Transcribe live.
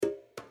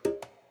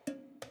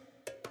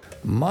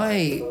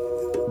My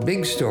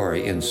big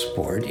story in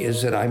sport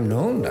is that I'm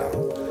known now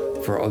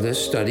for this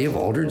study of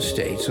altered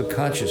states of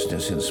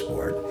consciousness in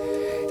sport.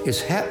 It's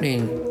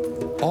happening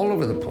all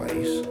over the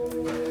place,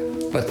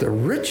 but the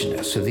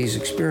richness of these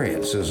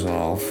experiences and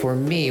all, for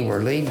me,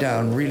 were laid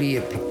down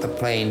really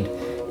plain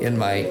in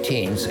my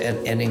teens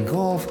and in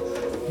golf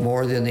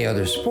more than the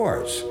other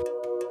sports.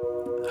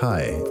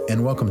 Hi,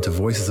 and welcome to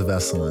Voices of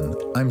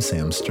Esalen. I'm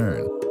Sam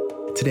Stern.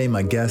 Today,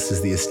 my guest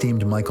is the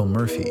esteemed Michael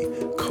Murphy,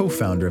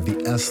 co-founder of the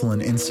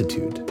Esalen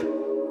Institute.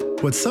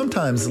 What's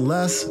sometimes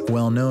less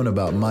well known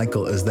about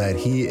Michael is that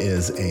he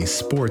is a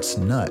sports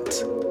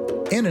nut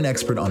and an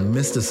expert on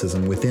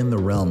mysticism within the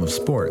realm of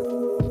sport.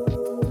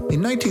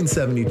 In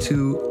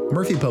 1972,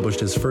 Murphy published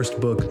his first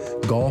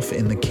book, Golf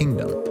in the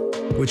Kingdom,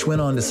 which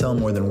went on to sell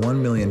more than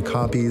 1 million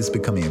copies,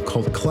 becoming a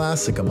cult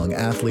classic among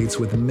athletes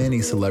with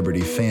many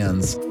celebrity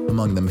fans,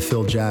 among them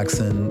Phil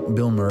Jackson,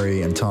 Bill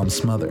Murray, and Tom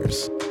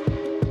Smothers.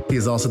 He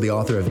is also the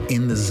author of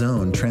In the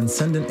Zone,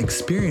 Transcendent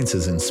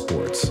Experiences in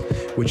Sports,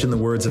 which in the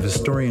words of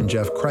historian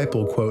Jeff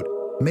Kripal, quote,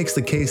 makes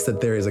the case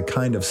that there is a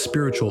kind of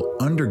spiritual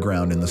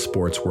underground in the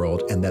sports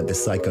world and that the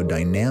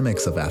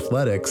psychodynamics of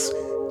athletics,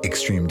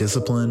 extreme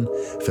discipline,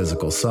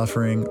 physical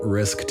suffering,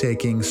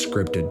 risk-taking,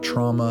 scripted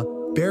trauma,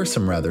 bear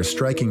some rather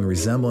striking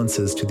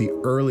resemblances to the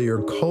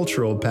earlier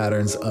cultural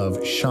patterns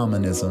of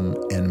shamanism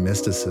and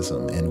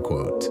mysticism, end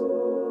quote.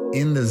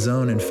 In the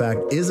Zone, in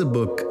fact, is a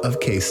book of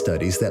case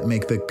studies that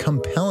make the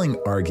compelling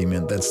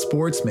argument that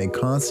sports may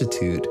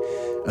constitute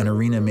an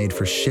arena made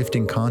for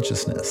shifting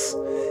consciousness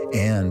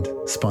and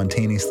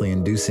spontaneously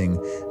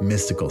inducing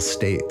mystical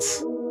states.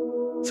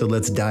 So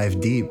let's dive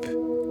deep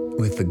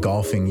with the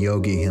golfing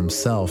yogi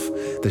himself,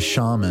 the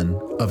shaman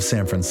of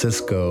San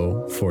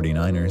Francisco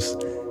 49ers,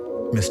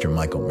 Mr.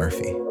 Michael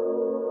Murphy.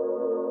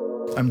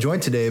 I'm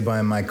joined today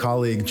by my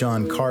colleague,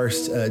 John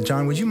Karst.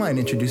 John, would you mind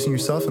introducing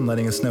yourself and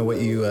letting us know what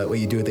you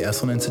do at the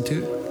Esalen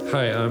Institute?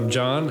 Hi, I'm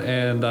John,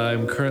 and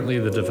I'm currently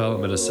the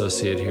development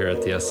associate here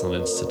at the Esalen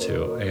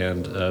Institute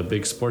and a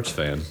big sports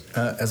fan.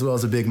 As well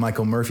as a big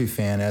Michael Murphy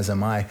fan, as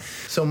am I.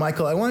 So,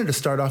 Michael, I wanted to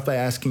start off by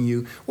asking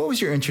you, what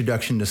was your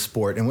introduction to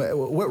sport, and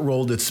what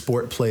role did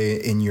sport play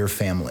in your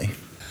family?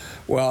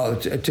 Well,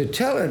 to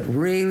tell it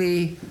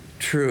really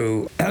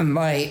true,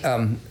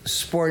 my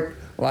sport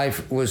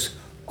life was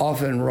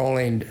often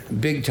rolling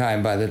big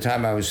time by the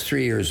time I was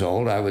 3 years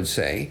old, I would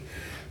say.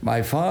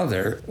 My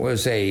father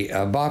was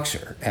a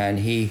boxer, and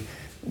he'd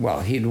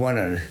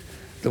won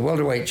the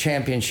welterweight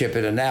championship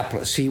at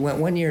Annapolis. He went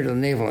 1 year to the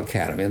Naval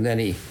Academy, and then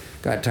he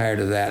got tired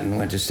of that and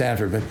went to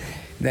Stanford, but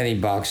then he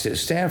boxed at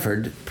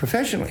Stanford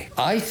professionally.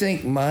 I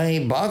think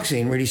my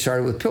boxing really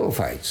started with pillow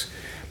fights,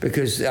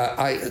 because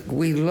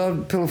we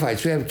loved pillow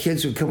fights. We have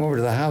kids who come over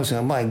to the house, and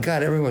oh my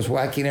God, everyone's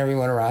whacking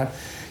everyone around,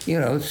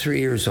 3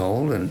 years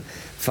old and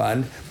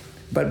fun.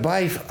 But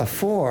by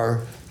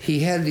 4,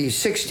 he had these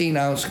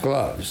 16-ounce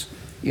gloves.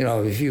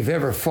 If you've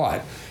ever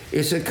fought,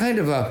 it's a kind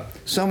of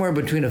somewhere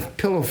between a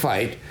pillow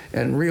fight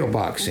and real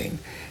boxing.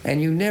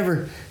 And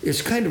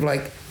it's kind of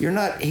like you're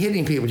not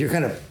hitting people, you're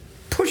kind of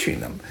pushing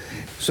them.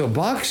 So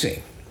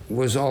boxing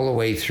was all the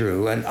way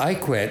through, and I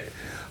quit.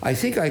 I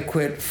think I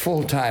quit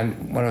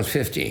full-time when I was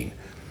 15.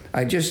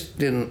 I just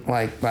didn't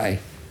like my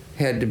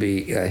head to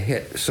be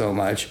hit so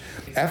much.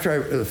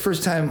 The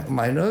first time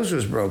my nose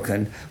was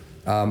broken,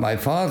 my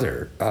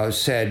father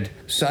said,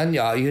 son,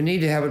 you need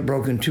to have it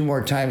broken 2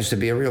 more times to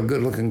be a real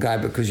good-looking guy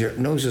because your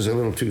nose is a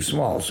little too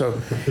small. So,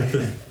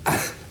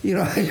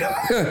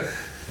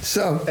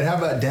 So. And how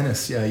about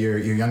Dennis, your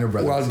younger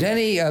brother? Well,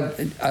 Denny,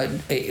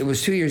 it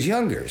was 2 years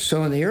younger.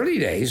 So in the early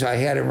days, I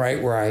had him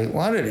right where I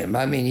wanted him.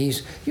 I mean,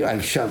 I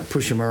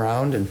push him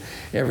around and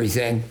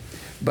everything.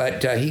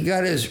 But he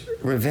got his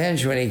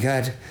revenge when he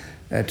got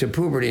to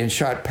puberty and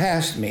shot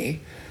past me.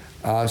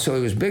 So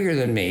he was bigger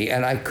than me,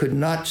 and I could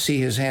not see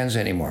his hands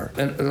anymore.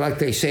 And like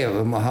they say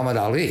of Muhammad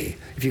Ali,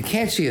 if you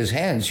can't see his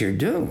hands, you're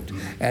doomed.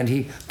 And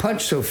he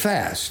punched so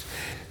fast.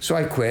 So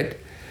I quit.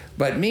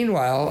 But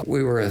meanwhile,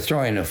 we were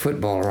throwing a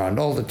football around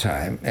all the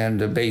time,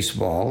 and a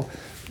baseball,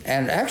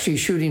 and actually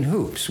shooting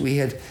hoops. We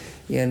had,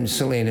 in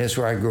Salinas,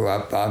 where I grew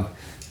up,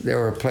 there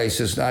were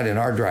places, not in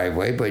our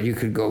driveway, but you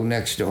could go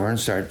next door and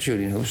start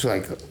shooting hoops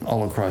like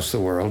all across the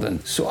world.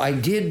 And so I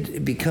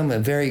did become a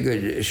very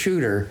good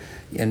shooter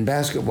in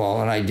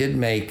basketball, and I did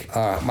make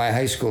my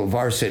high school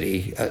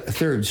varsity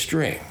third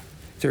string,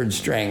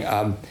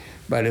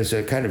 but as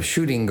a kind of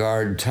shooting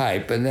guard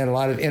type, and then a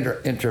lot of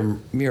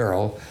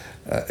intramural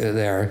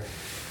there.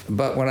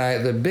 But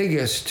the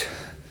biggest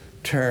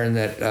turn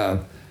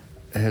that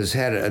has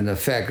had an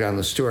effect on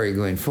the story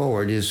going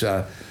forward is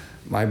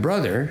my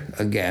brother,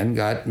 again,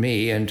 got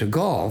me into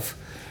golf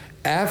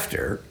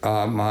after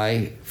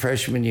my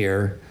freshman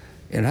year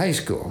in high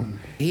school.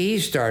 He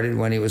started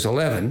when he was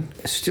 11,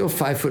 still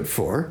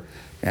 5'4",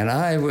 and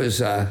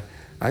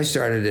I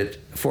started at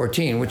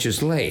 14, which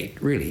is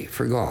late, really,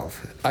 for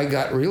golf. I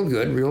got real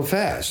good real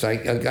fast. I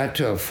got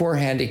to a 4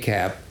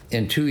 handicap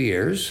in 2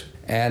 years,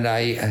 and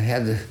I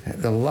had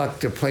the luck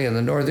to play in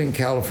the Northern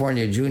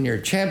California Junior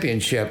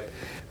Championship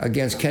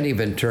against Kenny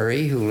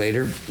Venturi, who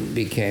later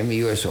became a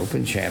U.S.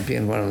 Open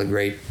champion, one of the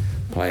great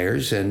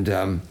players,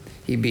 and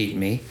he beat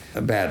me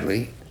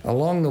badly.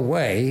 Along the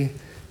way,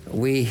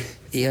 we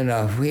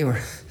were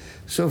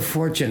so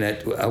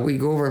fortunate. We'd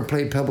go over and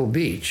play Pebble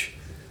Beach,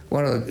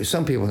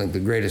 some people think the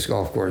greatest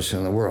golf course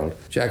in the world.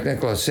 Jack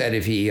Nicklaus said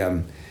if he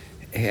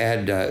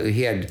had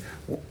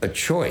a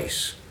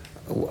choice,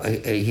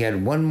 he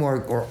had one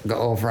more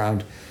golf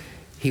round,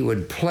 he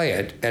would play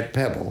it at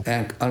Pebble,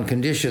 and on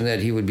condition that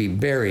he would be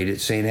buried at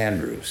St.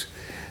 Andrews.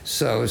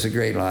 So it was a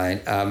great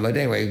line. But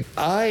anyway,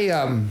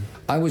 I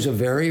was a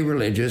very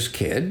religious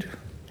kid,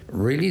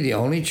 really the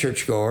only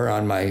churchgoer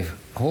on my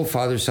whole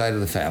father's side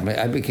of the family.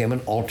 I became an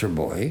altar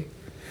boy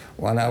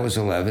when I was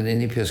 11 in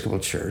the Episcopal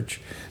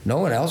Church. No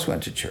one else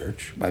went to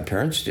church. My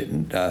parents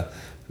didn't.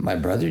 My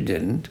brother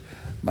didn't.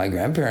 My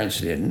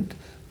grandparents didn't.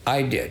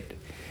 I did.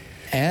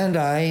 And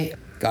I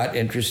got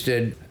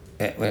interested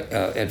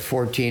at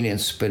 14 in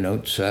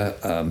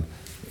Spinoza,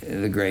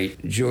 the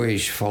great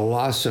Jewish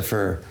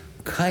philosopher,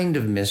 kind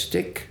of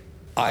mystic.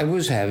 I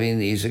was having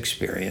these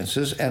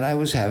experiences, and I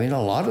was having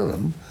a lot of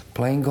them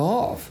playing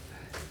golf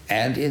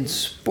and in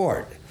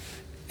sport.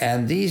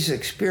 And these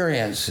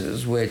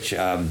experiences, which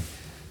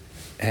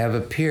have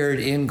appeared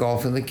in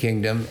Golf in the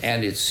Kingdom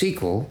and its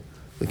sequel,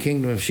 The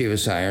Kingdom of Shiva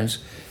Sirens,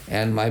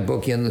 and my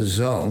book In the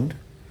Zone.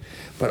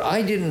 But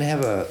I didn't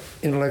have an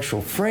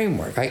intellectual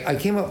framework. I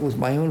came up with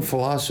my own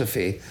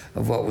philosophy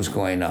of what was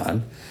going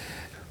on.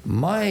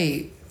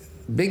 My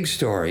big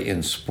story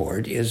in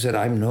sport is that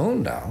I'm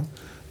known now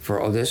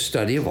for this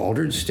study of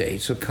altered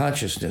states of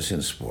consciousness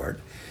in sport.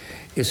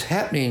 It's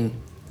happening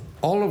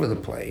all over the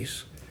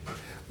place,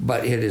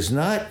 but it has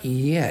not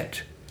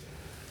yet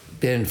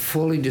been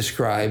fully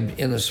described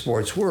in the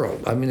sports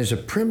world. I mean, there's a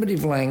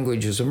primitive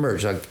language has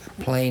emerged, like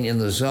playing in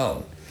the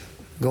zone,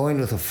 going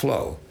with the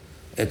flow,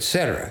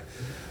 etc.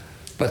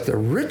 But the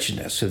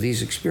richness of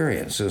these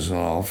experiences and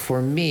all,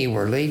 for me,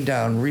 were laid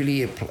down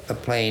really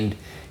plain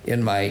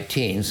in my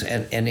teens,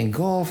 and in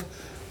golf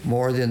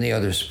more than the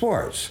other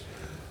sports.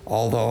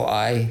 Although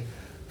I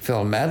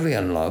fell madly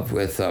in love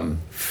with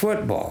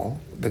football,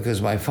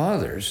 because my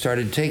father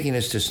started taking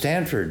us to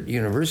Stanford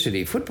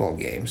University football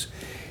games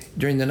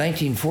during the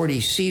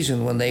 1940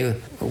 season when they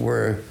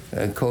were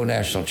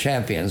co-national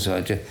champions.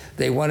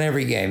 They won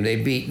every game. They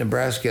beat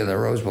Nebraska in the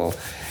Rose Bowl.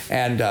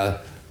 And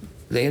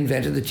they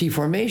invented the T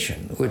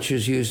formation, which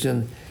is used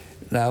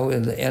now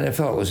in the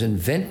NFL. It was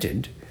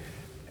invented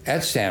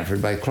at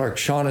Stanford by Clark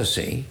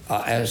Shaughnessy.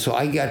 And so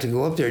I got to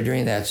go up there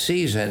during that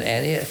season,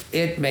 and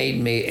it made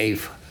me a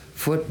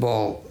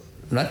football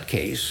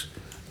nutcase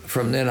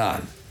from then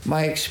on.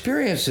 My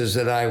experiences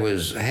that I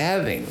was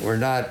having were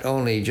not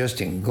only just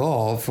in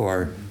golf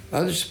or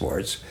other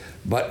sports,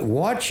 but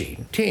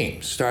watching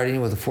teams,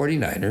 starting with the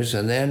 49ers,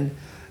 and then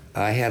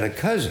I had a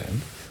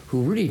cousin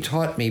who really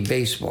taught me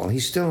baseball.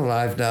 He's still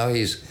alive now.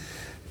 He's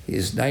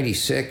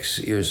 96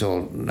 years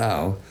old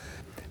now,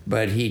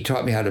 but he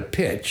taught me how to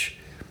pitch,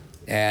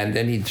 and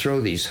then he'd throw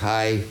these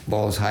high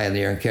balls high in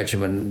the air and catch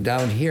them. And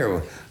down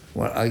here,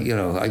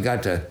 I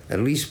got to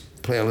at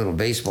least play a little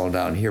baseball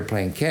down here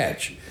playing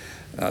catch,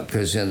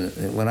 because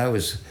when I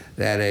was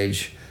that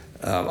age,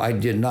 I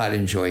did not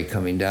enjoy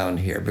coming down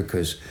here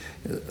because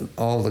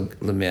all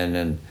the men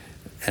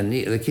and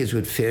the kids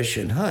would fish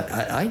and hunt.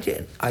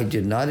 I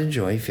did not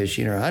enjoy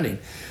fishing or hunting.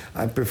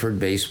 I preferred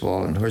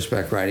baseball and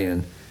horseback riding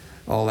and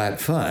all that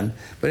fun.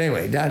 But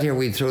anyway, down here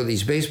we'd throw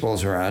these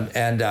baseballs around,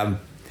 and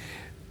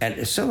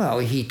somehow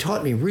he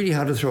taught me really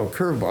how to throw a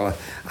curveball.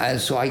 And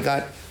so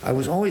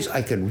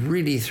I could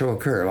really throw a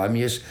curve. I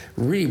mean, just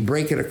really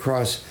break it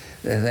across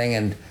the thing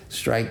and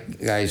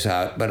strike guys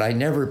out. But I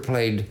never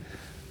played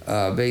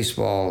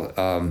baseball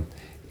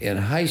in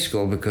high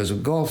school because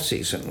of golf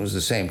season. It was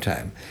the same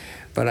time.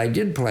 But I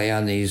did play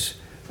on these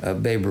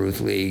Babe Ruth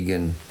League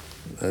and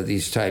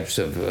these types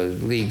of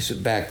leagues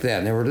back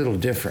then. They were a little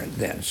different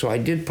then. So I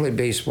did play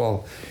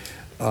baseball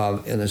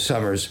in the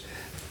summers.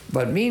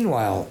 But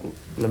meanwhile,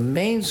 the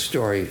main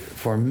story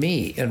for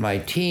me in my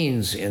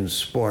teens in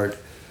sport,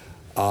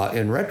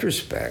 in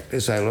retrospect,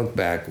 as I look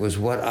back, was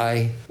what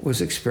I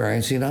was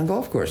experiencing on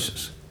golf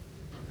courses.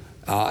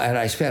 And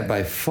I spent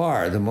by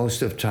far the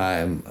most of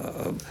time,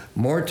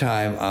 more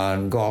time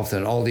on golf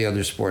than all the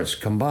other sports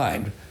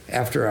combined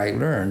after I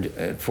learned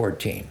at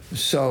 14.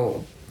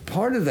 So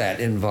part of that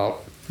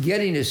involved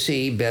getting to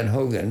see Ben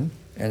Hogan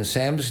and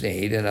Sam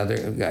Snead and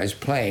other guys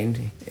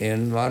playing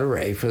in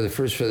Monterey for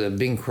the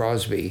Bing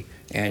Crosby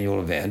annual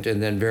event,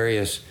 and then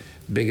various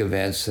big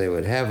events they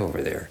would have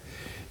over there.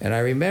 And I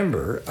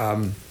remember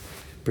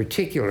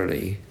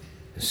particularly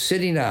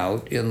sitting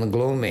out in the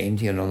gloaming,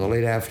 the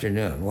late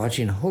afternoon,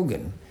 watching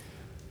Hogan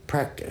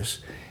practice.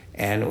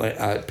 And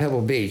at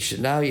Pebble Beach,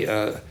 now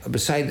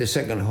beside the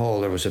second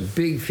hole, there was a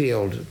big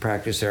field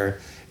practice there,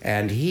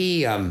 and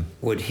he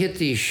would hit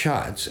these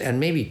shots, and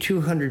maybe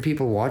 200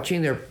 people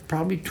watching. There were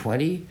probably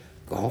 20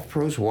 golf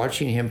pros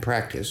watching him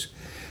practice,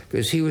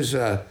 because he was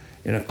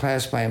in a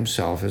class by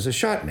himself as a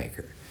shot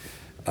maker.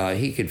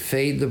 He could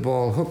fade the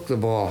ball, hook the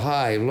ball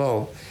high,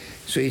 low.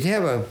 So he'd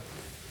have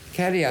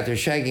caddy out there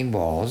shagging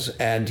balls,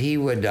 and he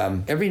would,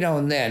 every now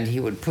and then, he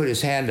would put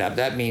his hand up.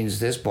 That means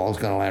this ball's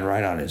going to land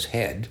right on his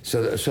head.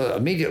 So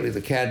immediately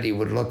the caddy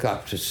would look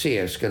up to see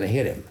if it's going to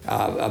hit him.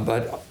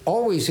 But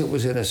always it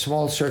was in a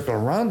small circle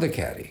around the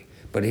caddy.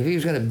 But if he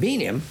was going to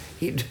beat him,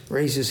 he'd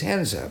raise his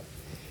hands up.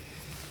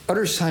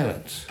 Utter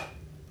silence.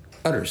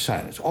 Utter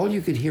silence. All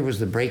you could hear was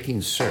the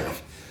breaking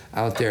surf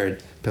out there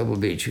at Pebble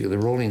Beach, the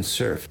rolling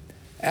surf.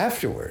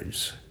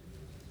 Afterwards,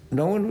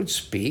 no one would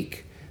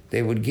speak.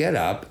 They would get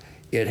up.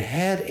 It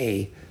had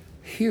a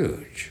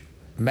huge,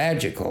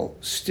 magical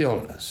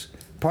stillness.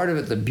 Part of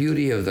it, the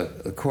beauty of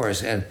the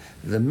course and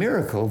the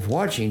miracle of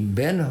watching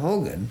Ben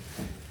Hogan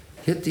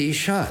hit these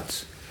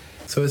shots.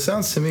 So it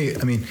sounds to me,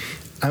 I mean,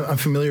 I'm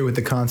familiar with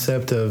the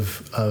concept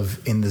of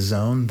In the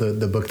Zone,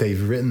 the book that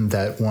you've written,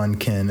 that one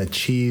can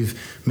achieve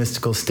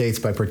mystical states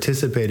by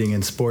participating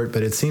in sport.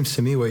 But it seems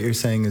to me what you're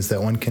saying is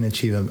that one can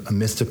achieve a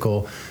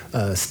mystical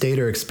state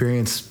or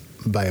experience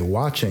by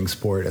watching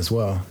sport as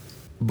well.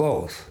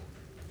 Both.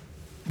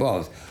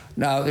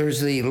 Now,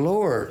 there's the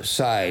lower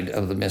side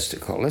of the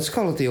mystical. Let's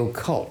call it the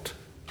occult,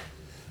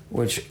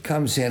 which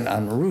comes in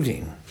on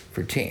rooting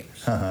for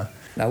teams. Uh-huh.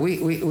 Now,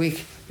 we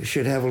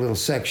should have a little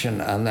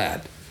section on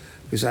that,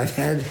 because I've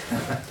had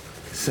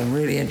some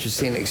really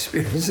interesting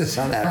experiences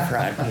on that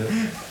front.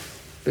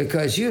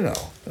 Because,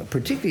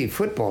 particularly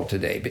football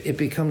today, it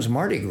becomes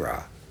Mardi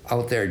Gras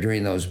out there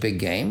during those big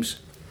games.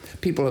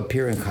 People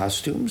appear in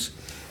costumes.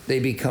 They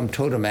become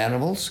totem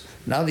animals.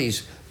 Now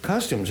these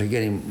costumes are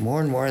getting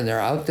more and more, and they're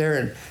out there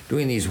and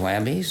doing these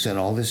whammies and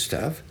all this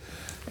stuff.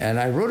 And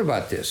I wrote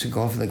about this in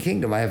Golf in the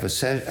Kingdom. I have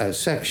a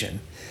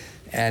section.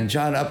 And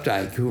John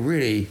Updike, who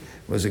really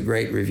was a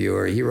great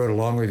reviewer, he wrote a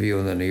long review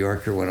in the New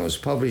Yorker when it was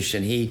published,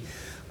 and he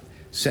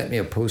sent me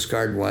a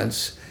postcard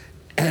once,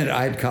 and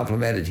I had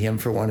complimented him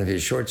for one of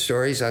his short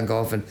stories on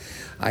golf, and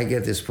I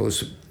get this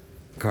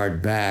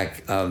postcard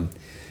back.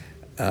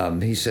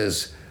 He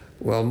says,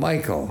 well,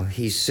 Michael,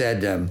 he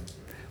said,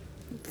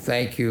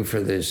 thank you for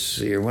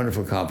your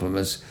wonderful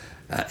compliments.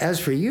 As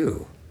for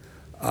you,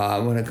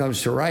 when it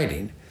comes to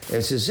writing,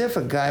 it's as if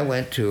a guy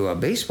went to a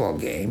baseball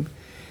game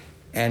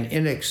and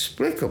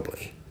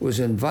inexplicably was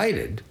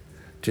invited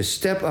to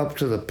step up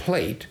to the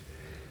plate,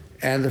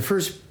 and the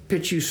first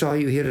pitch you saw,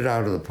 you hit it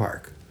out of the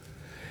park.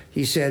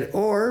 He said,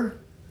 or,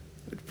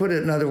 put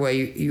it another way,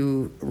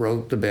 you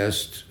wrote the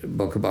best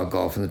book about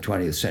golf in the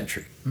 20th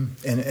century.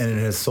 And it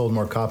has sold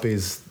more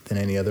copies than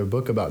any other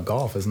book about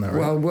golf, isn't that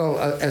right? Well,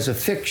 as a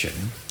fiction.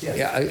 Yes.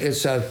 Yeah,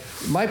 it's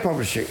my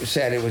publisher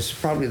said it was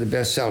probably the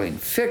best-selling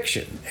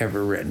fiction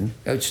ever written.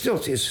 It's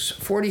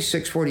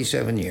 46,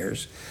 47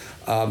 years.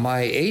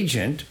 My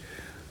agent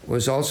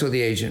was also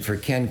the agent for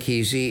Ken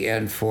Kesey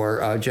and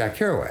for Jack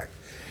Kerouac.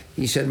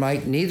 He said,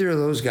 Mike, neither of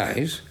those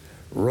guys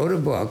wrote a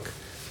book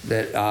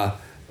that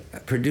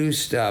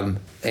produced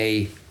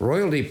a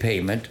royalty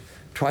payment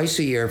twice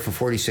a year for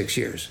 46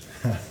 years.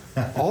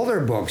 All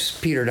their books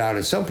petered out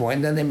at some point,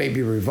 and then they may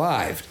be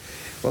revived.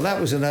 Well, that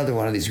was another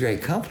one of these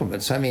great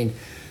compliments. I mean,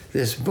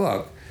 this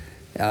book,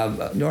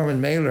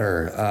 Norman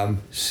Mailer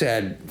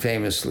said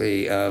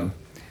famously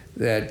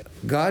that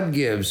God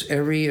gives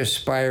every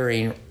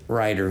aspiring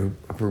writer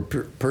who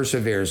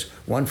perseveres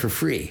one for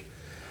free.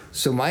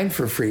 So mine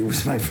for free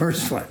was my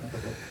first one.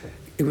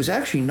 It was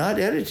actually not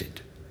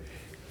edited.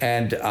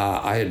 And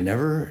I had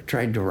never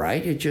tried to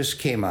write. It just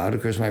came out.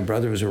 Of course, my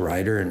brother was a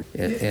writer.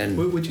 And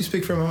would you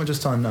speak for a moment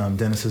just on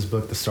Dennis's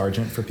book, The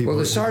Sergeant, for people? Well,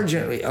 The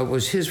Sergeant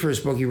was his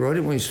first book. He wrote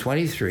it when he was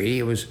 23.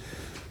 It was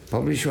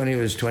published when he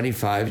was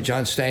 25.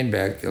 John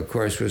Steinbeck, of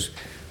course, was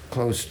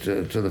close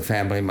to the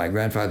family. My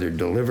grandfather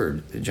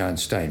delivered John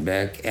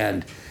Steinbeck,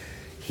 and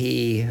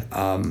he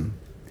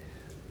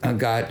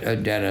got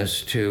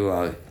Dennis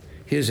to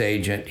his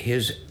agent,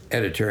 his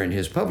editor, and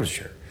his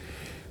publisher.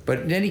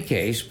 But in any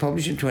case,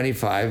 published in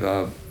 25,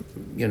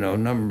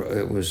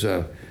 it was,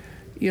 on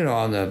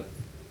the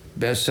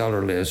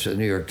bestseller list of the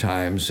New York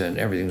Times and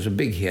everything. It was a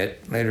big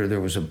hit. Later, there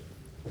was a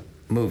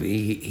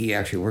movie. He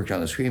actually worked on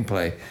the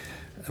screenplay,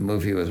 a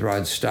movie with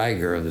Rod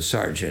Steiger of The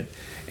Sergeant,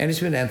 and it's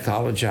been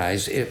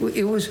anthologized. It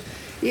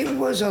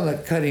was on the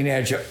cutting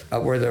edge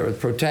where the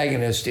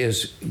protagonist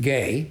is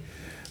gay,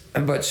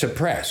 but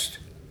suppressed.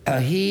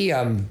 He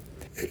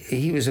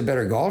was a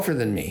better golfer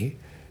than me,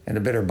 and a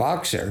better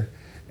boxer.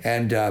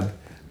 And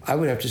I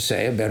would have to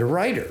say a better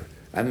writer.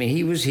 I mean,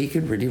 he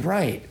could really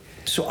write.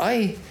 So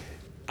I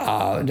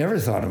never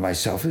thought of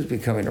myself as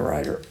becoming a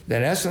writer.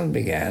 Then Esalen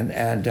began,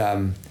 and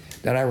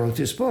then I wrote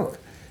this book.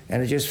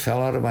 And it just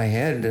fell out of my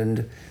head,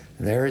 and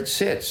there it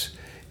sits.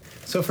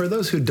 So for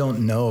those who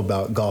don't know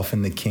about Golf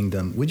in the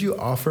Kingdom, would you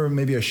offer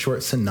maybe a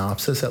short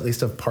synopsis, at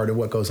least of part of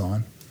what goes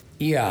on?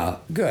 Yeah,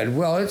 good.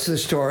 Well, it's the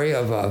story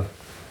of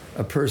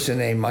a person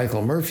named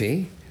Michael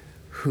Murphy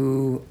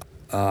who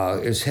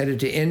is headed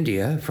to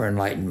India for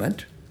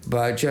enlightenment.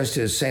 But just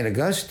as St.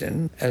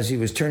 Augustine, as he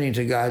was turning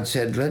to God,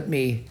 said, let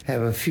me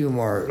have a few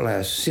more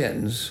last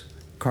sins,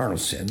 carnal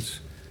sins,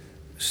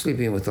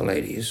 sleeping with the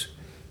ladies,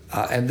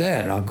 and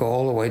then I'll go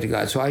all the way to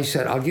God. So I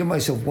said, I'll give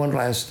myself one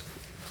last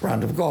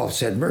round of golf,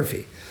 said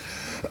Murphy.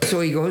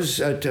 So he goes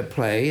to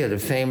play at a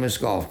famous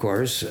golf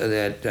course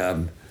that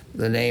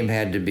the name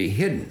had to be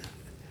hidden.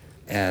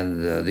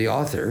 And the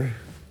author,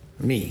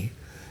 me,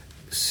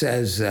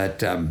 says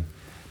that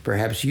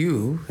perhaps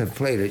you have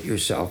played it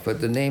yourself,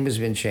 but the name has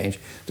been changed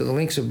to the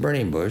Links of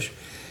Burning Bush.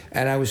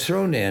 And I was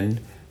thrown in,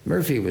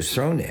 Murphy was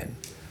thrown in,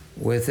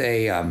 with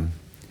a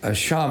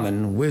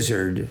shaman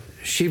wizard,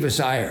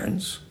 Shivas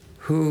Irons,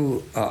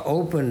 who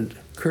opened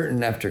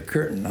curtain after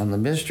curtain on the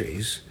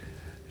mysteries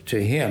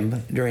to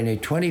him during a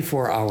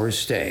 24-hour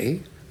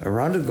stay, a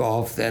round of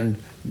golf, then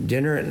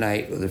dinner at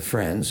night with the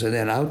friends, and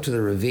then out to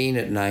the ravine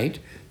at night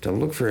to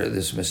look for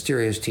this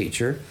mysterious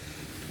teacher.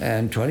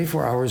 And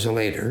 24 hours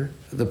later,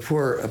 the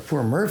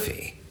poor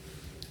Murphy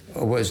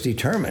was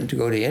determined to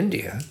go to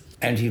India,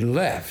 and he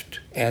left.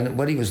 And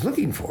what he was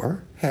looking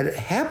for had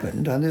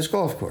happened on this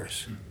golf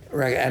course.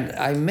 Right? And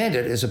I meant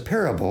it as a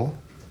parable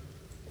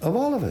of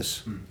all of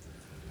us.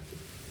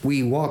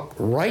 We walk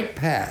right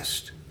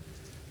past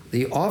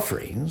the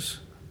offerings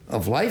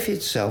of life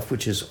itself,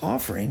 which is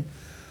offering.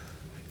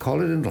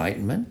 Call it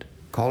enlightenment,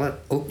 call it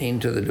opening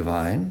to the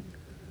divine,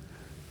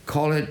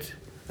 call it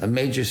a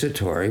major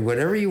satori,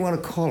 whatever you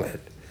want to call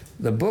it.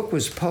 The book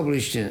was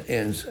published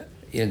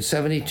in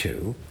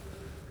 72,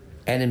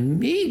 and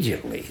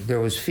immediately there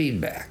was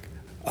feedback,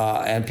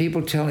 and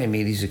people telling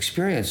me these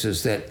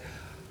experiences that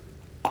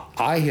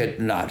I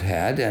had not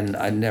had and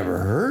I'd never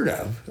heard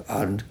of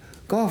on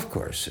golf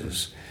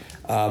courses.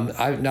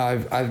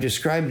 I've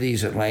described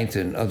these at length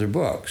in other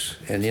books,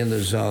 and In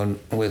the Zone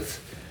with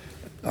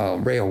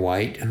Rhea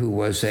White, who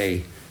was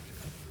a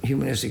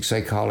humanistic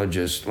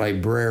psychologist,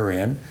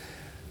 librarian,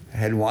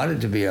 had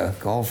wanted to be a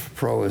golf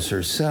pro as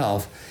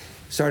herself,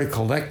 started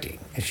collecting,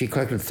 and she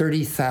collected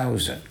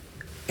 30,000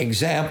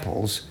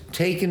 examples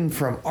taken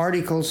from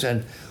articles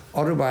and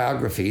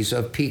autobiographies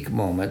of peak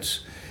moments.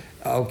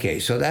 Okay,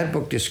 so that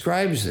book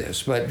describes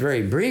this, but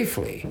very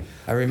briefly,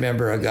 I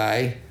remember a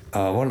guy,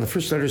 one of the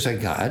first letters I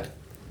got,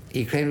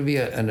 he claimed to be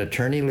an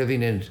attorney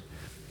living in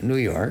New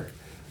York.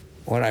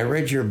 When I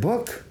read your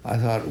book, I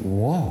thought,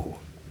 whoa,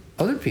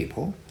 other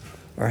people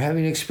are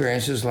having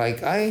experiences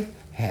like I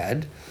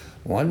had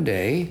one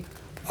day,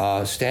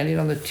 standing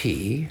on the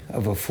tee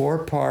of a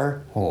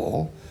 4-par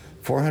hole,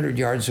 400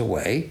 yards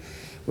away,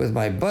 with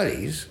my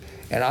buddies,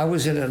 and I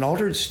was in an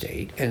altered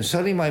state, and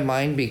suddenly my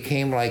mind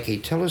became like a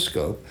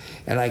telescope,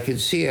 and I could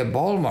see a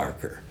ball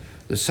marker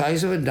the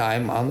size of a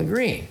dime on the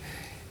green.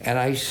 And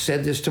I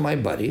said this to my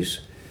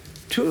buddies.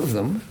 2 of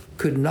them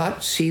could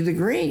not see the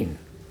green,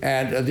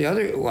 and the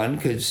other one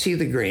could see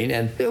the green,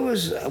 and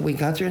we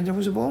got there and there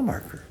was a ball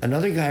marker.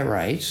 Another guy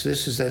writes,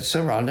 this is that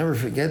summer, I'll never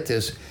forget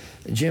this,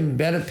 Jim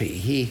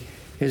Benepe,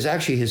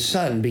 his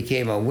son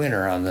became a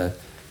winner on the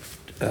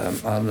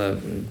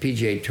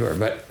PGA Tour,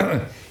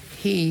 but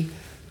he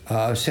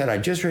said, I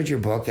just read your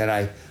book, and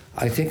I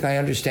think I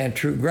understand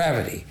true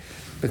gravity,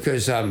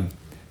 because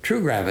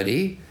true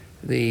gravity,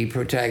 the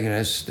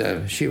protagonist,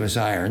 Shivas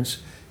Irons,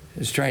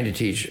 is trying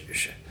to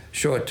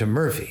show it to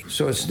Murphy.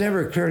 So it's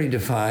never clearly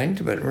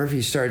defined, but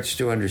Murphy starts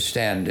to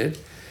understand it.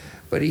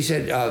 But he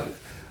said,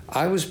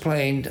 I was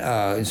playing,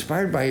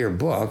 inspired by your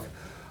book,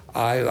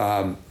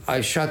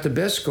 I shot the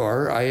best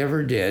score I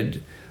ever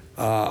did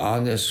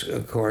on this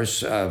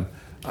course.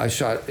 I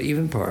shot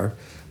even par,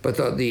 but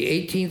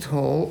the 18th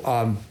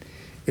hole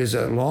is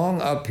a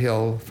long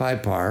uphill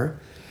 5-par,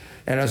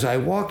 and as I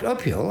walked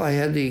uphill, I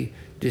had the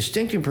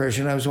distinct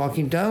impression I was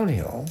walking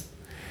downhill.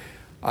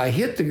 I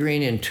hit the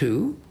green in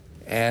 2,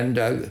 and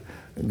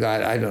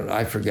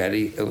I forget,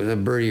 it was a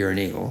birdie or an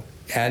eagle.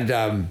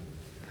 And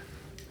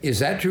is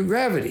that true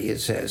gravity, it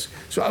says.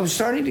 So I was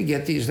starting to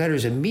get these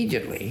letters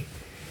immediately,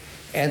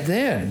 and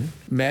then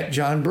met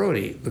John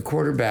Brody, the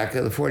quarterback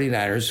of the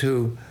 49ers,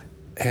 who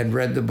had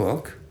read the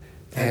book.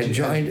 How'd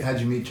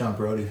you meet John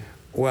Brody?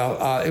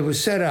 Well, it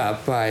was set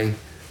up by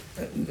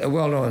a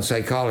well-known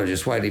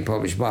psychologist, widely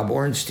published, Bob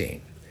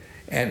Ornstein,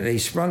 and they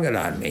sprung it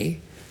on me.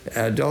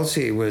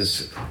 Dulcie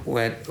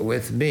went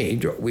with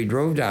me. We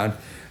drove down.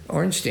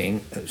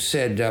 Ornstein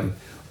said,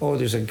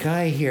 there's a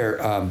guy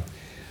here,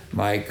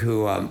 Mike,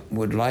 who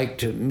would like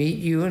to meet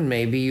you, and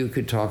maybe you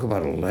could talk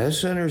about a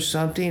lesson or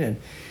something. And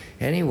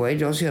anyway,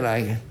 Dulcie and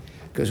I,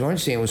 because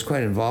Ornstein was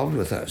quite involved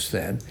with us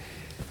then,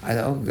 I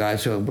thought, oh, God,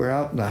 so we're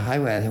out on the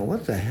highway. I thought,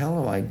 what the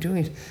hell am I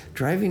doing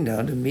driving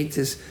down to meet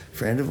this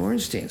friend of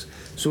Ornstein's?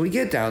 So we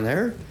get down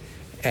there,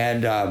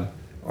 and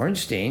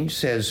Ornstein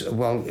says,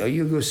 well,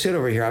 you go sit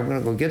over here. I'm going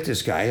to go get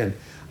this guy. And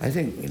I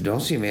think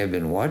Dulcie may have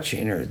been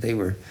watching, or they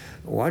were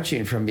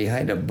watching from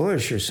behind a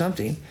bush or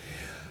something.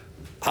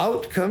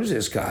 Out comes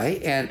this guy,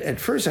 and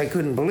at first I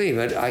couldn't believe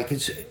it. I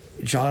could see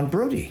John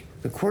Brody,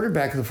 the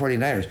quarterback of the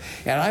 49ers.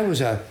 And I was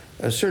a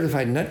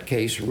certified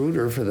nutcase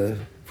rooter for the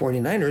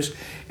 49ers,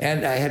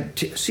 and I had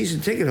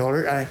season ticket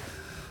holder.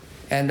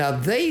 And now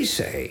they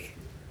say,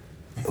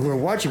 who were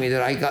watching me,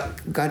 that I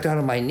got down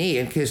on my knee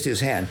and kissed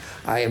his hand.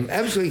 I am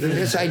absolutely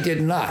convinced I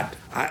did not.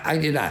 I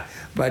did not.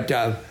 But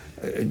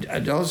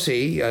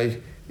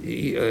Dulcie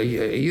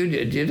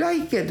did I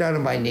get down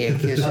on my knee and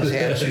kiss his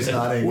hand? She's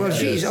nodding. Well,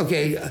 yes.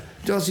 okay.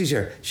 Dulcie's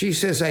here. She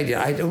says I did.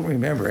 I don't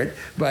remember it,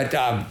 but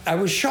I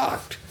was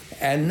shocked.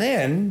 And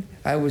then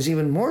I was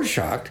even more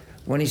shocked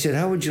when he said,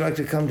 "How would you like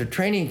to come to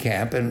training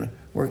camp and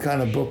work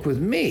on a book with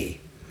me?"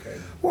 Okay.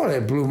 Well,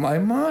 it blew my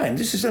mind.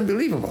 This is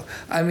unbelievable.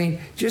 I mean,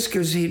 just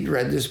because he'd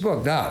read this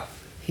book. Now,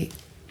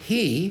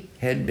 he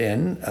had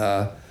been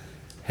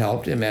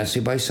helped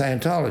immensely by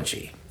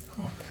Scientology.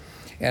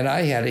 And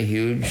I had a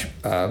huge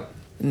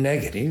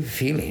negative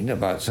feeling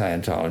about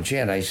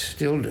Scientology, and I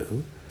still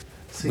do.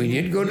 See, we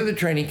did go to the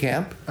training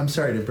camp. I'm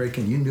sorry to break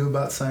in. You knew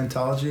about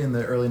Scientology in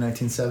the early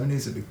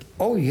 1970s?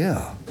 Oh,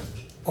 yeah.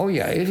 Oh,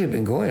 yeah. It had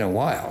been going a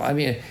while. I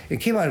mean, it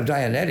came out of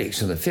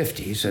Dianetics in the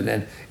 50s, and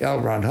then L.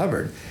 Ron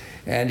Hubbard.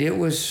 And it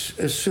was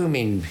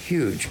assuming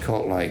huge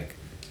cult-like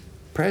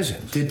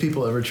presence. Did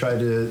people ever try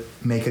to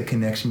make a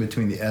connection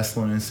between the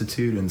Esalen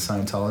Institute and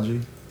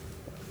Scientology?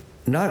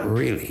 Not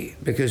really,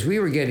 because we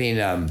were getting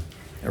a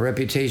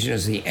reputation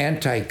as the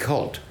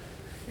anti-cult.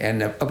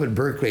 And up at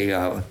Berkeley,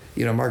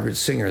 Margaret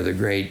Singer, the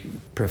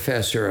great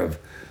professor of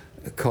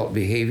cult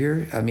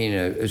behavior,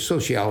 a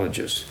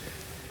sociologist,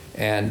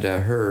 and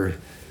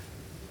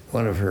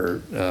one of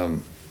her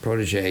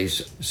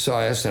proteges saw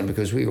Esalen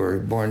because we were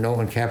born, no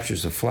one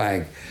captures the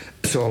flag.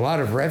 So a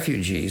lot of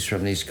refugees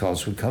from these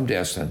cults would come to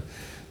Esalen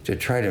to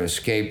try to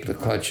escape the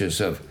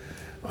clutches of,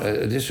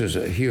 this was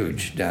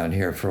huge down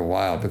here for a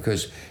while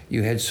because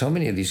you had so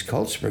many of these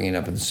cults springing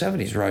up in the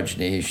 70s,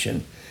 Rajneesh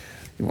and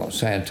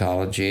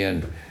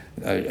Scientology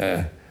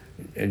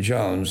and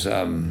Jones,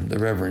 the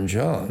Reverend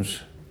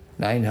Jones,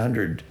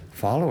 900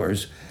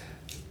 followers.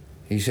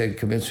 He said,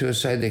 commit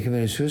suicide, they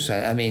committed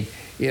suicide. I mean,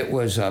 it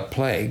was a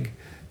plague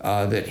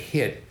that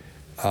hit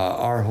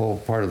our whole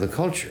part of the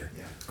culture.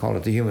 Call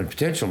it the human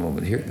potential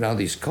movement. Here now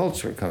these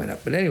cults are coming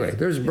up. But anyway,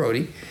 there's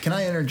Brody. Can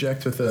I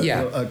interject with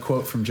a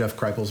quote from Jeff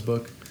Kripal's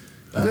book?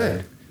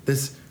 Good.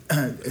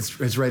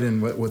 It's right in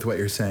with what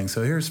you're saying.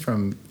 So here's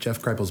from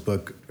Jeff Kripal's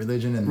book,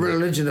 Religion of No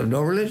Religion?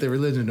 The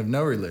Religion of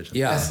No Religion.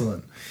 Yeah.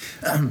 Excellent.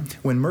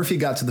 When Murphy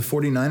got to the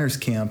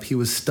 49ers camp, he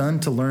was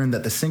stunned to learn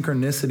that the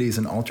synchronicities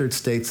and altered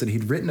states that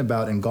he'd written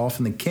about in Golf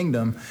in the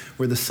Kingdom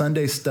were the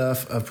Sunday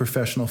stuff of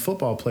professional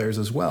football players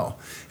as well.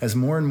 As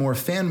more and more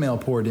fan mail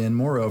poured in,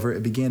 moreover,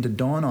 it began to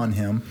dawn on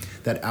him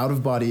that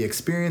out-of-body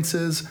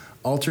experiences,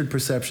 altered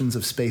perceptions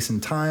of space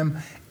and time,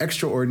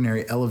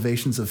 extraordinary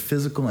elevations of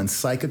physical and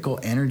psychical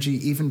energy,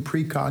 even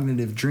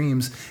precognitive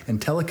dreams,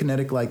 and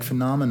telekinetic-like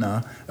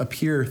phenomena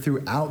appear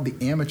throughout the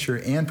amateur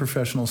and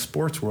professional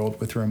sports world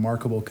with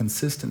remarkable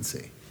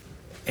consistency.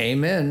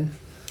 Amen.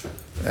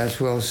 That's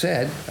well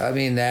said. I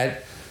mean, that's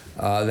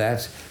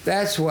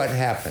what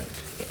happened.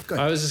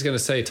 I was just going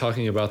to say,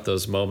 talking about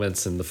those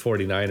moments in the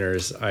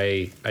 49ers,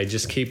 I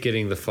just keep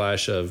getting the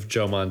flash of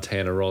Joe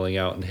Montana rolling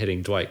out and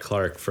hitting Dwight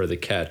Clark for the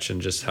catch,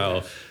 and just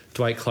how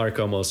Dwight Clark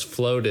almost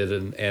floated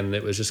and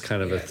it was just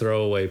kind of a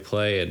throwaway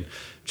play, and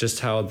just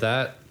how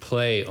that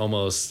play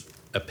almost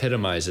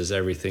epitomizes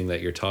everything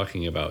that you're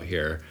talking about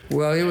here.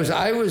 Well,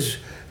 I was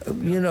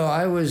in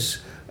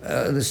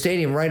the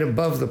stadium right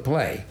above the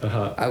play.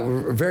 I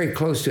was very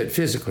close to it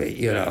physically,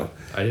 know.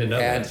 I didn't know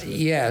that.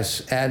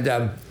 Yes,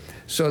 and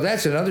so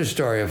that's another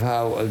story of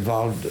how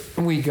involved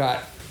we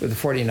got with the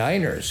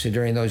 49ers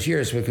during those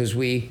years, because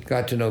we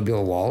got to know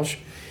Bill Walsh,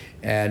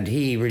 and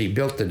he really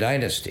built the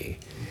dynasty.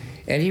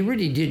 And he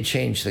really did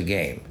change the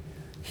game.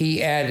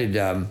 He added,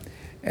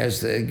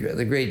 as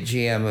the great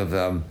GM of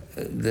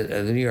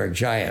the New York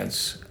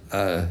Giants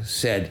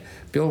said,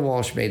 Bill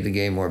Walsh made the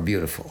game more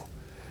beautiful.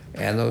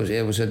 And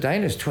it was a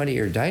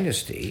 20-year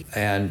dynasty,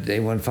 and they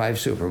won 5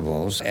 Super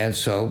Bowls. And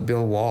so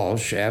Bill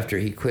Walsh, after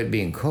he quit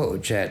being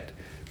coach, at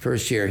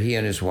first year, he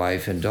and his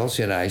wife and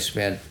Dulcie and I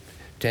spent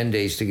 10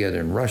 days together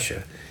in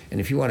Russia. And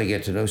if you want to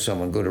get to know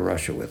someone, go to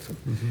Russia with them.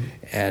 Mm-hmm.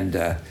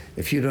 And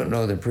if you don't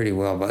know them pretty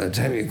well, by the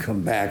time you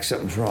come back,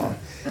 something's wrong.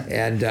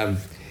 And,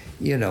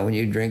 when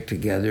you drink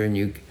together and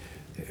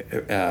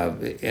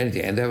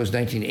anything, and that was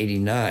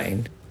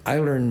 1989, I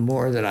learned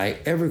more than I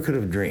ever could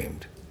have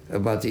dreamed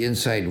about the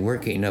inside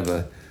working of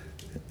a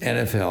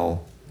NFL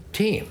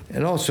team.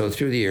 And also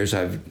through the years,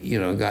 I've,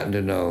 gotten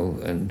to know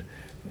and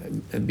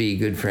be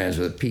good friends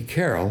with Pete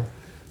Carroll,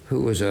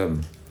 who was the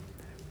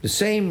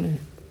same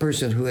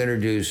person who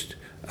introduced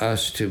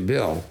us to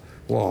Bill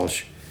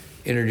Walsh,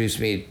 introduced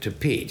me to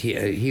Pete.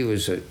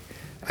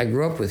 I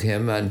grew up with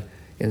him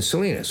in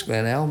Salinas,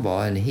 Glen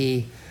Albaugh, and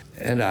he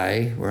and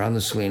I were on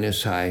the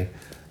Salinas High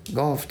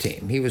golf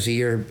team. He was a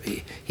year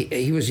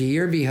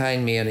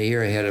behind me and a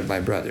year ahead of my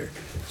brother.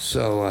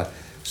 So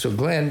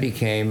Glenn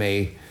became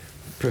a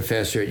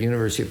professor at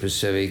University of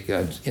Pacific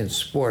in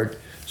sport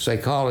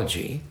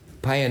psychology,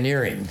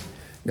 pioneering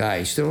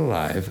guy, still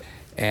alive.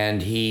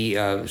 And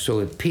so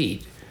with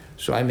Pete,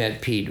 so I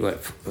met Pete,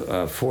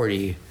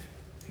 40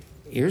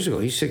 years ago.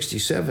 He's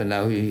 67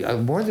 now,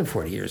 more than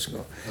 40 years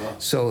ago. Wow.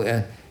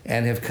 So,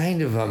 and have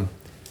kind of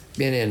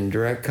been in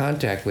direct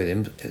contact with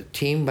him,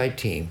 team by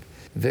team,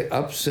 the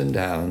ups and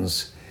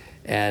downs.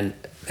 And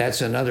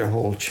that's another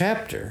whole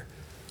chapter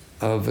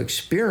of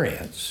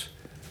experience,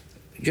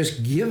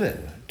 just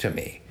given to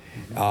me.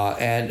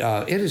 And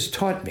it has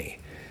taught me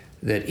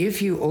that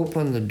if you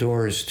open the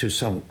doors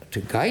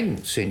to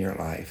guidance in your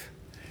life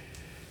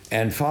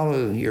and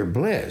follow your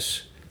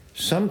bliss,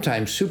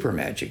 sometimes super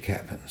magic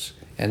happens.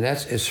 And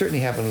it certainly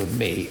happened with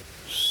me.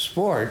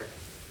 Sport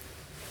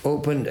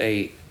opened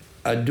a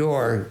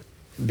door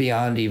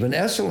beyond even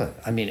Esalen.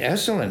 I mean,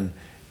 Esalen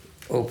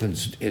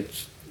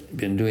it's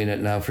been doing it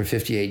now for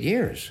 58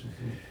 years.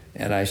 Mm-hmm.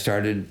 And I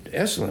started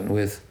Esalen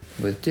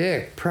with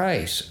Dick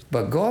Price.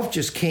 But golf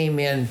just came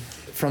in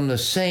from the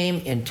same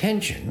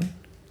intention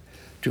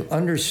to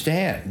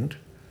understand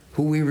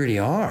who we really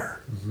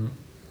are. Mm-hmm.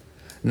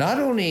 Not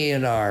only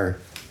in our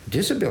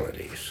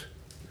disabilities,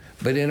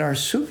 but in our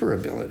super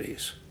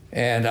abilities.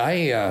 And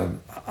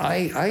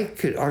I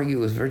could argue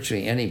with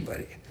virtually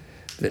anybody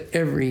that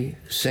every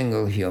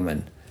single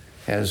human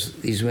has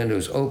these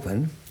windows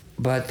open,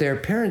 but their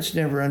parents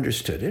never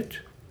understood it,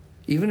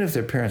 even if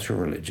their parents were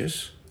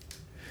religious.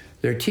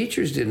 Their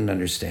teachers didn't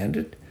understand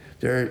it.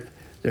 Their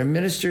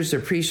ministers, their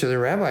priests, or their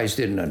rabbis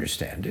didn't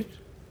understand it.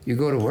 You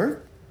go to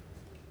work,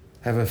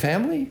 have a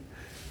family,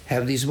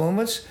 have these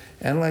moments,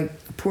 and like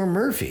poor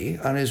Murphy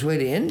on his way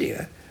to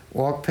India,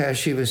 walked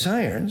past Shiva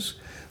Sirens,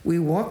 we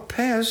walk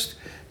past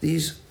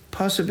these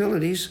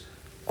possibilities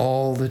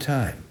all the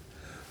time.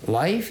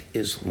 Life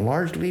is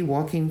largely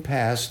walking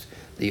past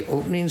the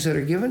openings that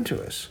are given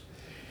to us.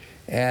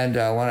 And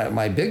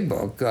my big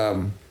book,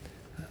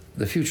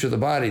 The Future of the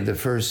Body, the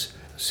first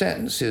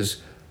sentence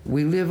is,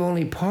 we live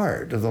only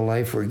part of the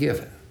life we're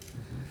given.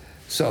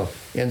 So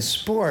in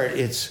sport,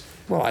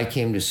 I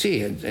came to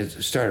see it.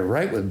 It started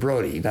right with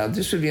Brody. Now,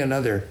 this would be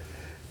another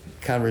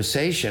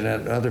conversation,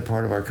 another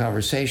part of our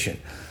conversation.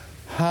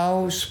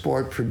 How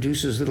sport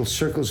produces little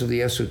circles of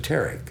the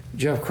esoteric.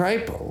 Jeff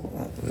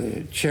Kripal,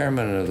 the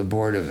chairman of the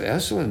board of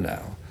Esalen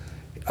now,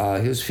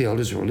 his field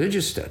is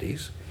religious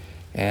studies,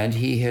 and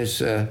he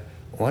has,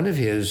 one of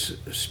his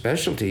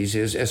specialties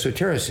is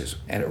esotericism.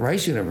 And at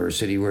Rice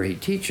University, where he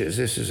teaches,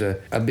 this is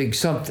a big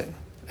something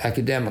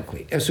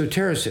academically,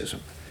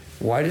 esotericism.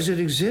 Why does it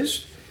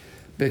exist?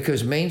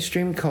 Because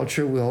mainstream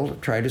culture will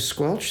try to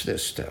squelch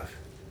this stuff.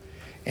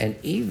 And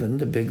even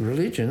the big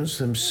religions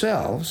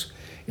themselves,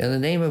 in the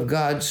name of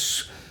God,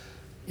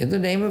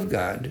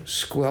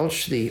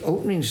 squelch the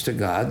openings to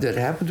God that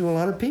happen to a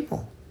lot of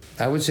people.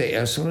 I would say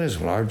Esalen is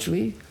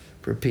largely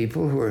for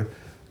people who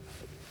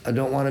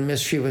don't want to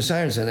miss Shiva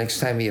Sirens the next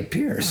time he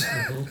appears.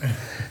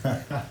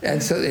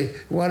 And so they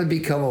want to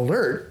become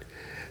alert.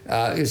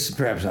 It's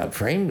perhaps not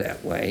framed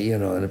that way,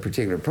 in a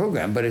particular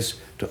program, but it's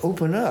to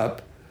open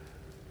up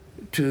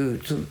to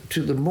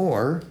the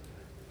more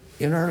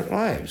in our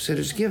lives that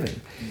is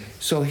given.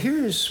 So here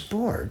is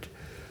sport,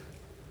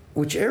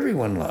 which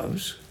everyone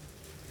loves,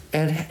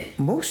 and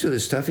most of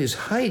this stuff is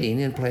hiding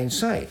in plain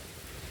sight.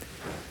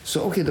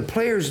 So, the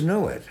players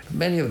know it.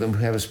 Many of them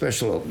have a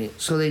special opening,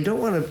 so they don't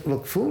want to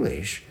look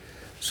foolish,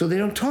 so they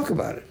don't talk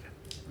about it.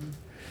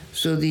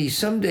 So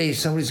someday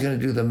somebody's going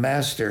to do the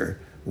master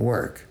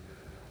work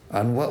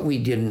on what we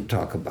didn't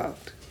talk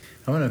about.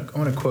 I want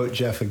to quote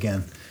Jeff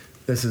again.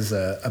 This is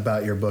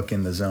about your book,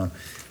 In the Zone.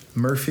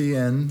 Murphy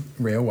and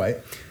Rhea White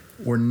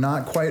were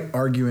not quite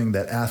arguing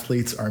that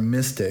athletes are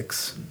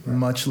mystics,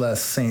 much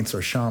less saints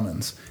or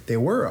shamans. They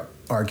were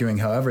arguing,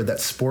 however, that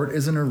sport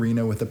is an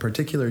arena with a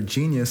particular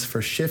genius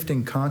for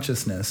shifting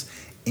consciousness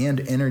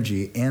and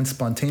energy and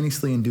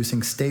spontaneously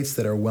inducing states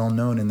that are well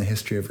known in the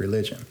history of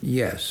religion.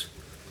 Yes,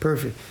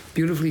 perfect.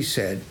 Beautifully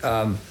said.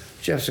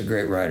 Jeff's a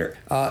great writer.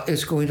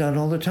 It's going on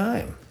all the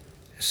time.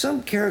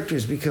 Some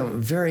characters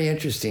become very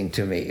interesting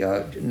to me,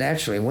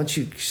 naturally. Once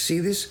you see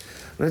this,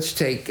 let's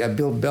take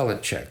Bill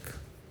Belichick.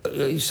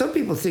 Some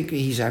people think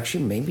he's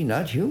actually maybe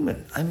not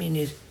human. I mean,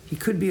 he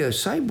could be a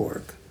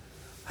cyborg.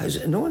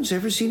 No one's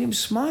ever seen him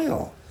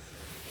smile.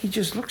 He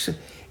just looks at,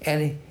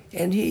 and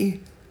you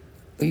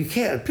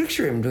can't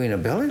picture him doing a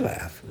belly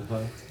laugh.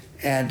 Uh-huh.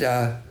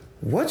 And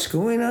what's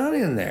going on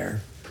in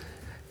there?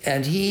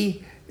 And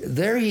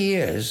there he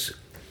is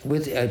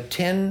with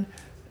 10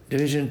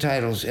 division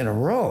titles in a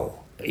row.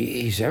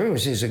 Everyone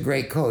says he's a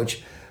great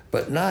coach,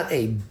 but not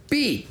a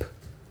beep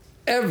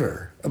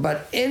ever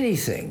about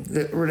anything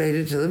that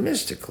related to the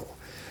mystical.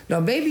 Now,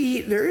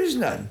 maybe there is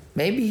none.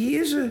 Maybe he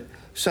is a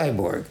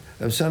cyborg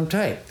of some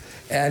type.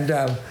 And,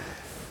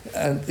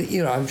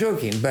 I'm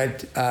joking,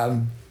 but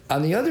on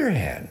the other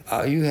hand,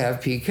 you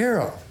have Pete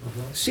Carroll,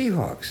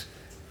 Seahawks,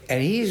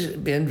 and he's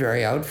been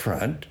very out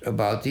front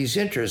about these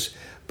interests,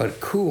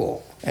 but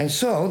cool. And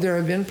so there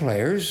have been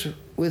players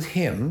with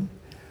him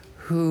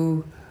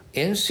who,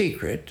 in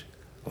secret,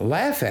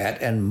 laugh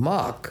at and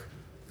mock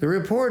the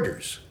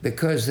reporters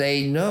because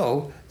they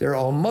know they're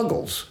all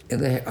muggles in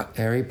the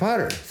Harry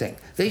Potter thing.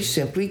 They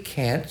simply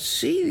can't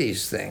see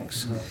these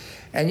things. Mm-hmm.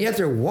 And yet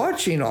they're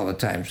watching all the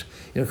time.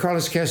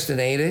 Carlos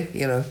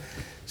Castaneda,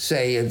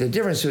 say the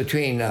difference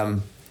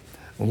between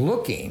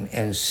looking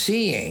and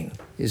seeing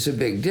is a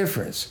big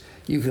difference.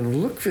 You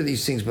can look for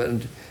these things, but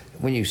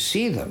when you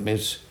see them,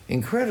 it's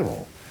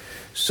incredible.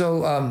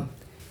 So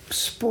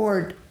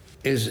sport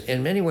is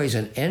in many ways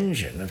an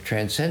engine of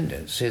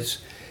transcendence.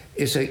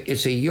 It's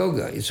a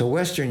yoga. It's a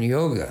Western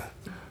yoga,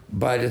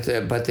 but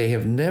they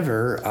have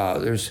never.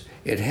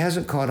 It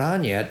hasn't caught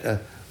on yet.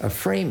 A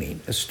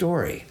framing, a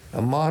story,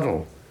 a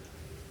model,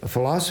 a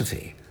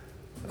philosophy,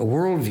 a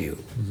worldview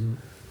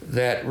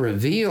that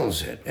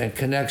reveals it and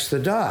connects the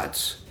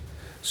dots.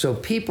 So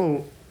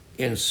people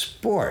in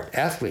sport,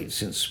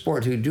 athletes in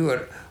sport who do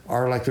it,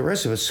 are like the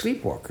rest of us,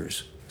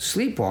 sleepwalkers,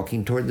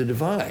 sleepwalking toward the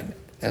divine,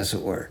 as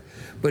it were,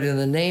 but in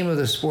the name of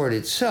the sport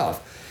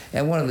itself.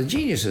 And one of the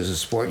geniuses of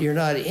sport, you're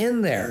not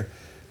in there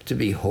to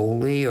be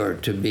holy or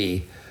to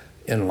be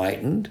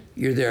enlightened.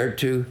 You're there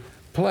to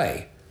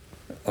play,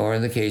 or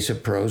in the case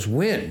of pros,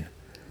 win.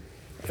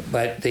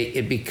 But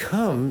it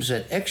becomes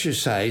an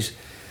exercise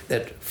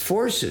that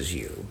forces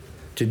you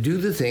to do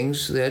the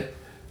things that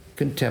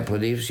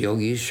contemplatives,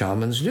 yogis,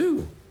 shamans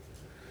do.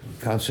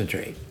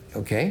 Concentrate,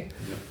 okay?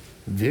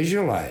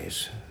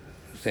 Visualize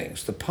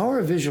things. The power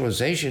of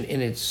visualization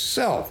in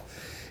itself,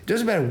 it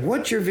doesn't matter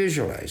what you're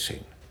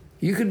visualizing.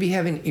 You could be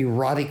having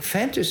erotic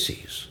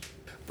fantasies,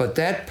 but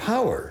that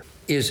power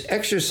is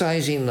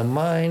exercising the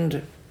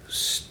mind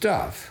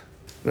stuff.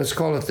 Let's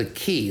call it the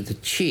ki, the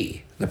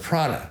chi, the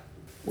prana,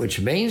 which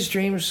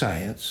mainstream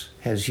science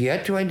has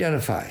yet to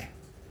identify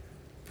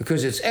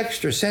because it's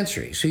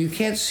extrasensory. So you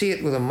can't see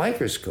it with a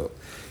microscope.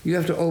 You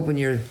have to open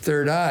your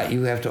third eye.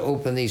 You have to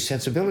open these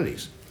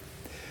sensibilities.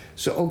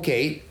 So,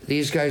 okay,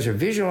 these guys are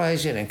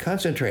visualizing and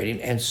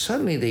concentrating, and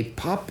suddenly they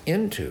pop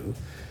into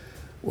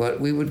what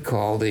we would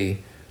call the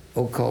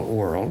occult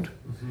world.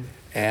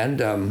 And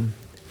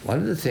one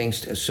of the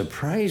things,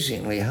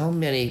 surprisingly, how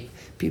many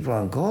people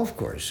on golf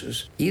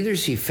courses either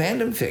see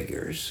phantom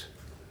figures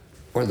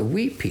or the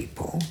wee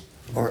people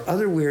or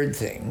other weird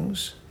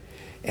things.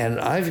 And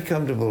I've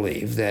come to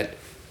believe that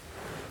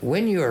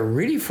when you are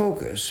really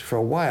focused for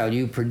a while,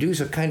 you produce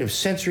a kind of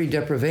sensory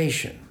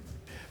deprivation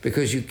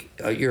because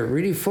you're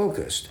really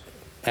focused.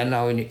 And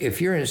now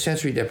if you're in a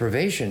sensory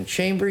deprivation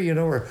chamber,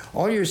 where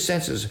all your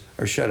senses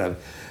are shut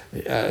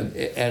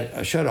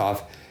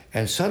off,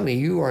 and suddenly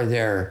you are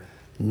there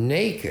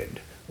naked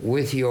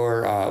with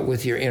your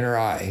inner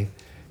eye.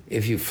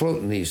 If you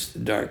float in these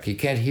dark, you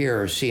can't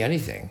hear or see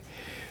anything.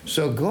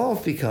 So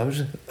golf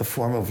becomes a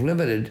form of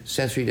limited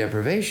sensory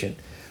deprivation,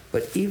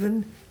 but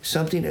even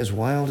something as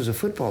wild as a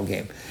football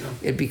game,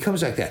 it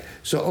becomes like that.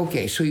 So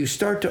you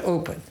start to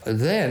open.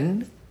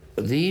 Then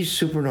these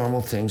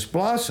supernormal things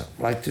blossom,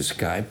 like this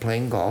guy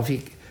playing golf.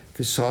 He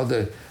saw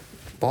the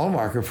ball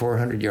marker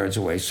 400 yards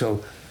away.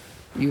 So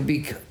you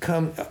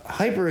become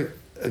hyper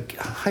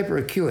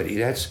acuity.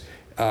 That's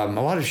a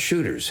lot of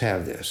shooters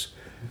have this,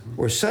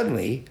 where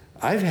suddenly,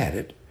 I've had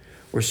it,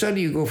 where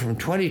suddenly you go from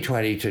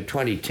 20/20 to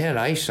 20/10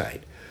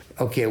 eyesight.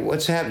 Okay,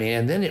 what's happening?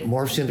 And then it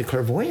morphs into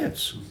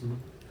clairvoyance.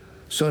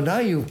 So now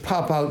you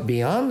pop out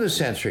beyond the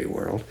sensory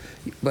world,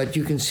 but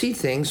you can see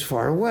things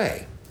far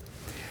away.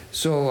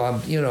 So,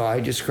 I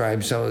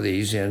describe some of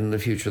these in The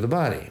Future of the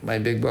Body, my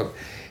big book.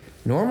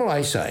 Normal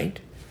eyesight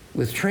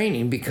with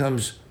training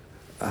becomes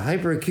a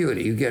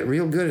hyperacuity. You get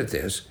real good at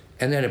this,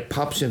 and then it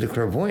pops into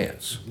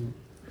clairvoyance.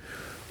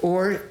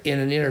 Or in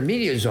an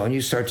intermediate zone,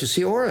 you start to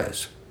see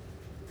auras.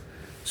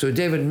 So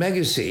David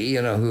Megacy,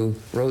 who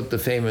wrote the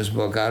famous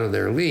book Out of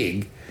Their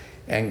League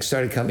and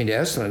started coming to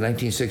Esalen in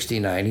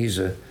 1969, he's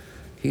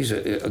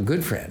a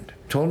good friend,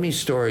 told me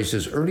stories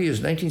as early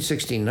as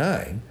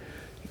 1969,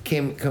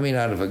 coming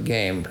out of a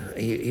game.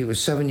 He was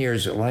 7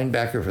 years a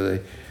linebacker for the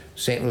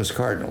St. Louis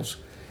Cardinals.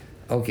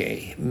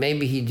 Okay,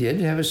 maybe he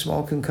did have a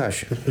small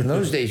concussion. In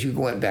those days, you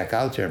went back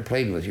out there and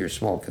played with your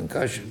small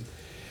concussion.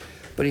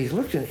 But he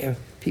looked and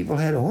people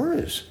had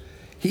auras.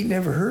 He'd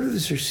never heard of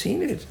this or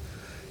seen it.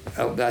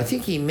 I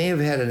think he may have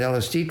had an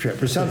LSD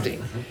trip or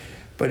something.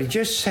 But he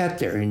just sat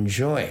there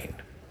enjoying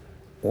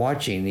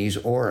watching these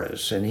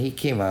auras. And he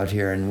came out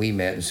here and we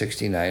met in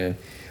 69, and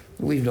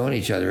we've known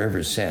each other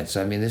ever since.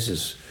 I mean, this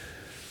is,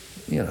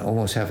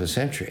 almost half a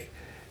century.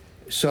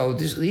 So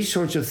these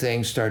sorts of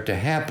things start to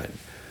happen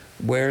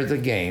where the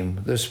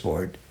game, the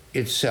sport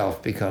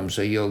itself becomes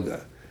a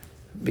yoga,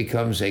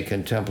 becomes a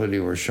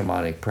contemplative or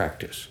shamanic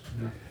practice.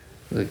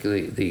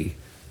 The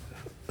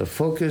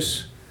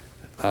focus,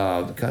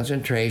 the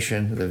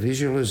concentration, the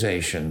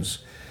visualizations,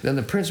 then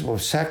the principle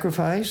of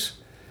sacrifice.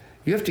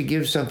 You have to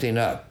give something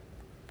up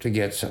to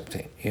get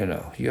something,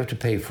 you have to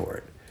pay for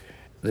it.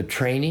 The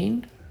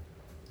training,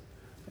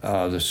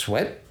 the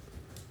sweat,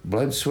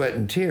 blood, sweat,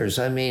 and tears,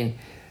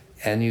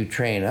 and you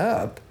train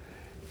up,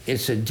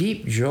 it's a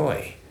deep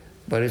joy,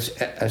 but it's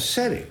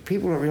ascetic.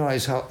 People don't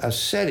realize how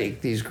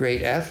ascetic these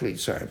great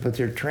athletes are, but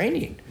they're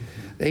training.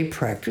 They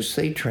practice,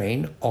 they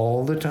train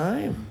all the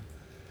time.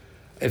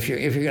 If you're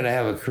going to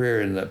have a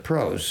career in the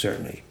pros,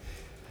 certainly.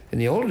 In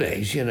the old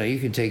days, you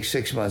could take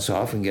 6 months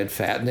off and get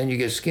fat, and then you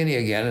get skinny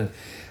again, and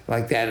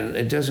like that, and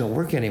it doesn't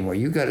work anymore.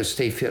 You got to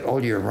stay fit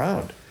all year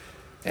round,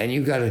 and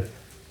you got to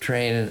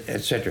train,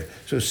 etc.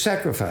 So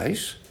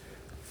sacrifice.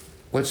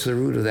 What's the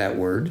root of that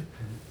word?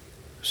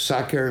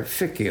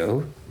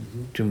 Sacrificio,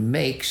 to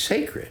make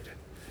sacred.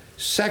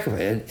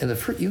 Sacrifice, and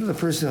even the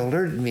person that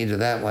alerted me to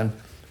that one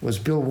was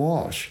Bill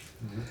Walsh.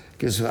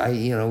 Because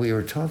we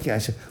were talking. I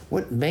said,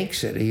 "What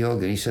makes it a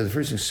yoga?" And he said, "The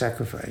first thing is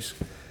sacrifice."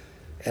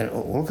 And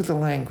look at the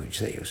language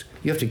they use.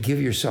 You have to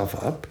give yourself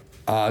up.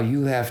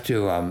 You have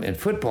to. In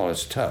football,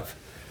 it's tough,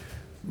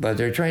 but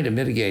they're trying to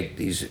mitigate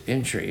these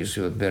injuries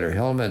with better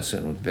helmets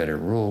and with better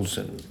rules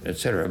and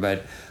etc.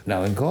 But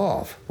now in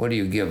golf, what do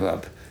you give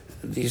up?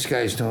 These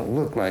guys don't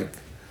look like.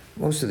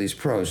 Most of these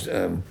pros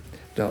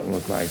don't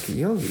look like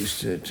yogis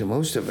to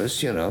most of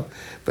us,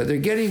 But they're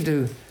getting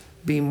to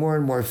be more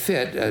and more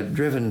fit,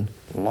 driven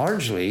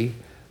largely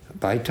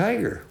by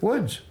Tiger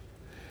Woods.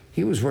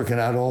 He was working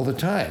out all the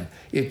time.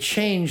 It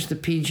changed the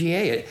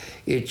PGA.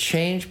 It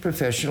changed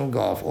professional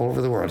golf all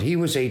over the world. He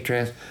was a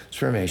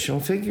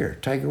transformational figure,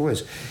 Tiger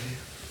Woods.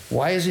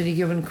 Why isn't he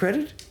given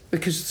credit?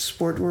 Because the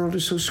sport world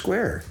is so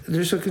square.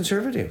 They're so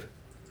conservative.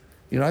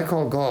 I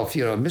call golf,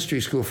 a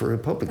mystery school for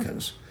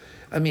Republicans.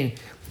 I mean,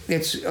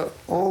 it's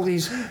all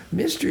these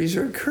mysteries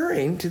are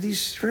occurring to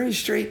these very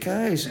straight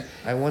guys.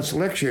 I once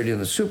lectured in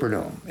the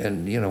Superdome,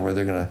 and where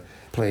they're going to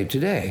play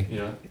today,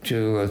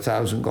 to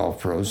 1,000 golf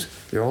pros.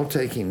 They're all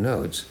taking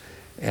notes.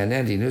 And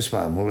Andy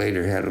Nussbaum, who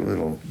later had a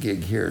little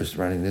gig here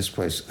running this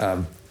place,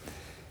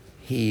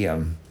 he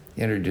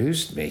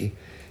introduced me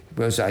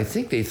because I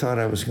think they thought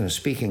I was going to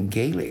speak in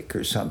Gaelic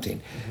or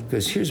something.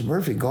 Because here's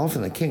Murphy, Golf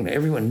in the Kingdom.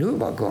 Everyone knew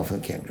about Golf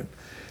in the Kingdom.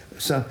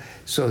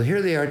 So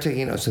here they are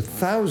taking notes,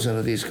 1,000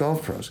 of these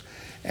golf pros.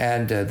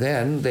 And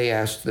then they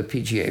asked the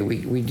PGA,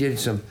 we did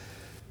some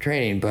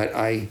training, but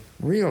I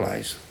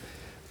realized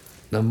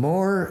the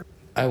more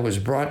I was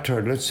brought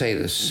toward, let's say,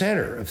 the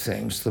center of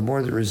things, the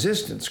more the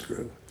resistance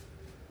grew.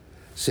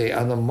 Say,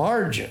 on the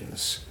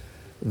margins,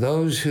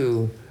 those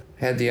who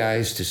had the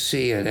eyes to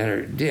see and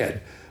enter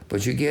did.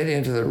 But you get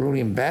into the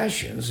ruling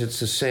bastions, it's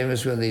the same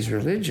as with these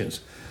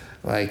religions.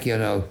 Like,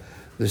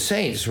 the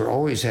saints were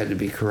always had to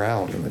be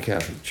corralled in the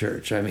Catholic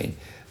Church. I mean,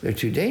 they're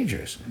too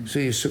dangerous. So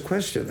you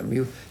sequester them.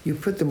 You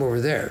put them over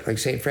there, like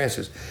St.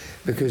 Francis,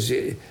 because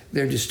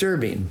they're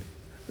disturbing.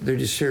 They're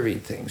disturbing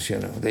things,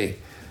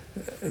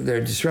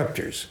 They're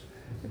disruptors.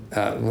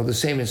 Well, the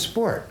same in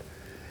sport.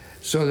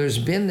 So there's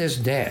been this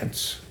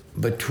dance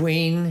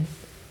between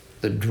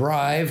the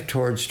drive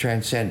towards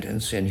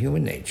transcendence in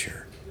human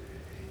nature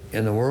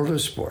in the world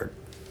of sport,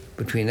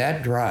 between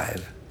that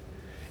drive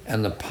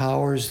and the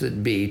powers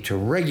that be to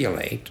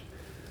regulate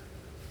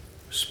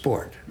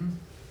sport.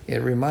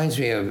 It reminds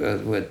me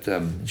of what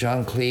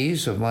John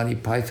Cleese of Monty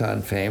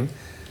Python fame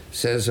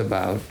says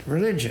about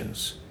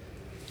religions.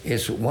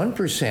 It's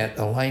 1%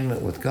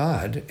 alignment with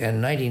God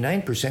and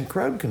 99%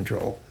 crowd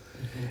control.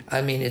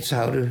 I mean, it's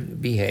how to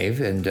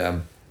behave and,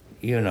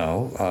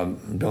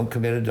 don't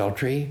commit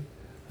adultery.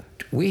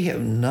 We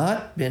have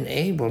not been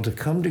able to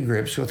come to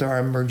grips with our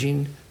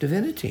emerging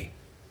divinity.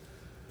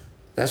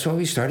 That's why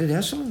we started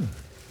Esalen,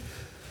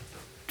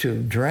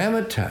 to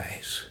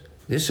dramatize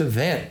this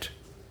event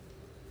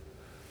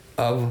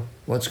of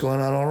what's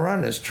going on all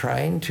around us,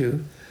 trying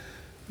to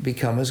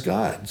become as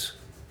gods.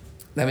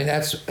 I mean,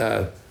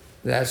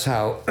 that's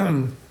how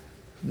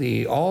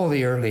all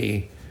the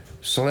early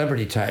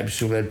celebrity types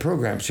who led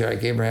programs,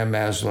 like Abraham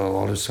Maslow,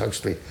 Aldous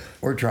Huxley,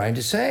 were trying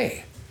to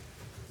say.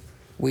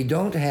 We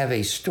don't have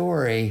a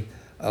story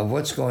of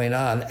what's going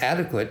on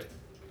adequate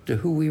to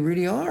who we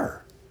really are.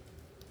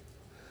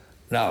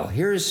 Now,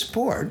 here is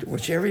sport,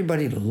 which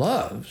everybody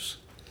loves,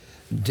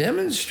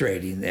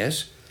 demonstrating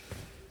this,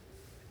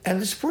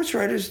 and the sports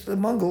writers, the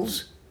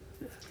Mongols,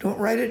 don't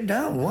write it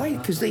down. Why?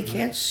 Because they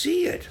can't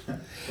see it.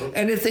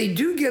 And if they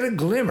do get a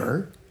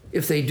glimmer,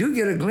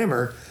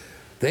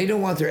 they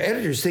don't want their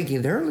editors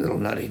thinking they're a little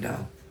nutty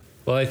now.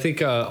 Well, I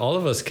think all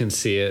of us can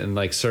see it in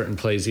like certain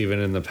plays, even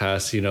in the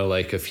past,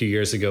 like a few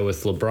years ago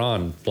with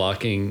LeBron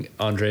blocking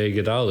Andre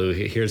Iguodala.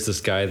 Here's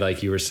this guy,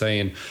 like you were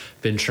saying,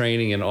 been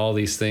training and all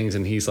these things,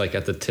 and he's like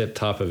at the tip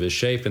top of his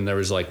shape. And there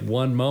was like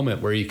one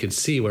moment where you could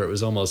see where it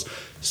was almost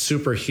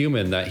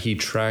superhuman that he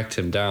tracked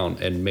him down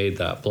and made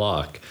that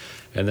block.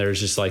 And there's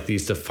just like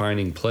these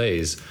defining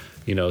plays.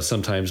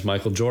 Sometimes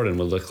Michael Jordan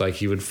would look like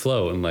he would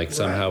float and like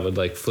somehow would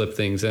like flip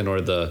things in,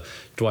 or the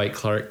Dwight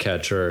Clark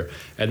catcher.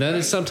 And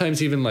then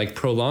sometimes even like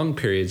prolonged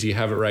periods. You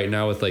have it right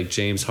now with like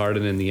James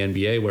Harden in the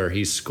NBA where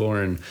he's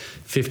scoring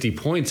 50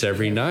 points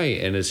every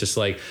night. And it's just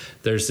like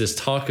there's this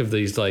talk of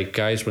these like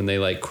guys when they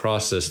like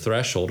cross this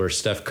threshold, or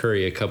Steph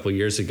Curry a couple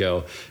years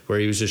ago where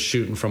he was just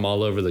shooting from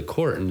all over the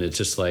court. And it's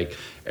just like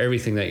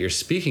everything that you're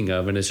speaking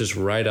of. And it's just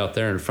right out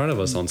there in front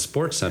of us on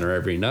SportsCenter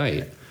every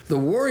night. The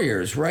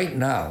Warriors right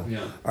now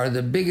are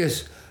the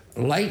biggest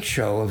light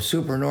show of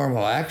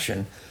supernormal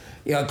action.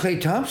 Klay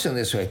Thompson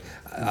this way.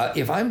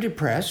 If I'm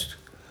depressed,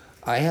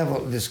 I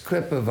have this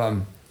clip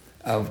of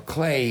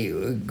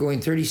Klay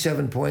going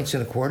 37 points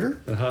in a quarter.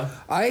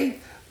 I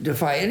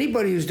defy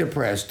anybody who's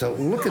depressed to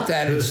look at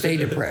that and stay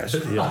depressed.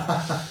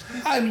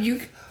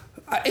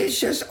 It's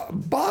just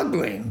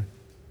boggling.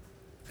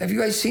 Have you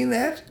guys seen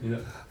that? Yeah.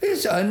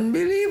 It's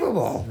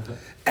unbelievable.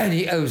 And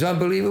it was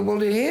unbelievable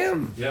to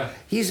him. Yeah.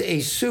 He's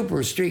a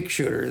super streak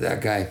shooter, that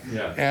guy.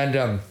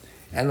 Yeah.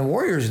 And the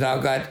Warriors now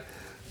got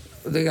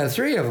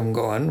 3 of them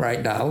going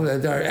right now.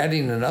 They're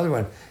adding another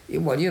one.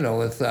 Well,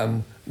 with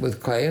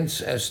with Clay and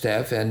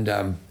Steph and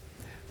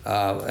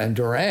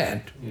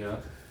Durant,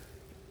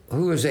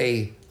 who is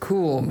a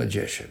cool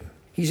magician.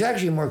 He's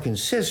actually more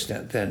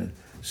consistent than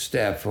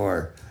Steph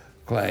or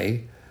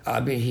Clay.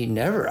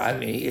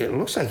 It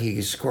looks like he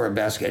can score a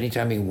basket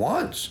anytime he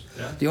wants.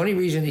 Yeah. The only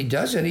reason he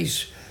doesn't,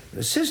 he's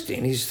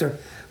assisting.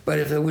 But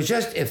if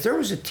there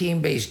was a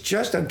team based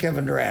just on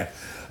Kevin Durant,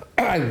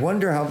 I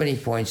wonder how many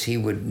points he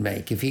would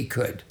make if he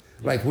could,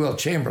 like Wilt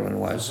Chamberlain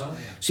was. Uh-huh.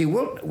 See,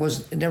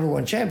 Wilt never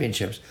won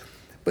championships,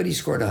 but he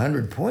scored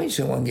 100 points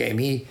in one game.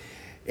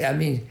 But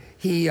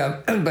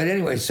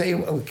anyway,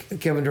 say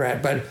Kevin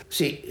Durant. But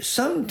see,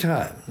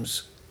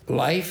 sometimes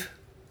life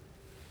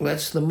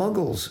lets the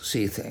muggles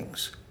see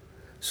things.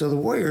 So the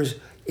Warriors,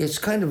 it's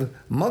kind of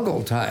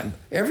muggle time.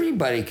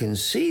 Everybody can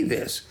see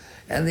this,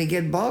 and they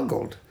get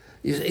boggled.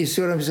 You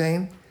see what I'm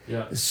saying?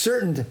 Yeah.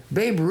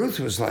 Babe Ruth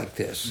was like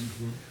this.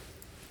 Mm-hmm.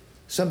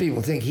 Some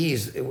people think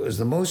it was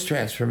the most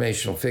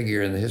transformational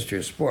figure in the history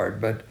of sport,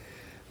 but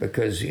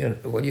because I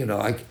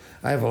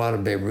have a lot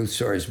of Babe Ruth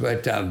stories,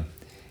 but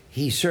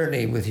he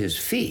certainly, with his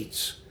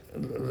feats,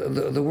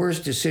 the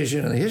worst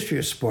decision in the history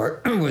of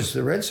sport was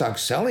the Red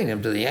Sox selling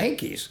him to the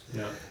Yankees,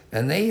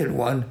 and they had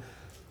won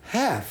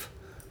half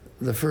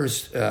the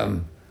first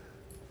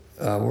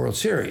World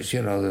Series.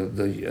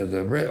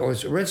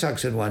 The Red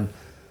Sox had won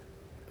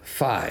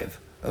 5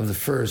 of the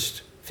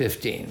first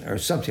 15 or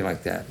something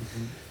like that.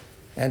 Mm-hmm.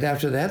 And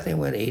after that, they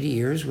went 80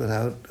 years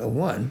without a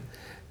one.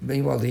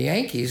 Meanwhile, the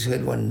Yankees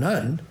had won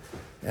none,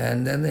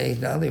 and then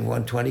they've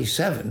won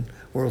 27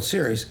 World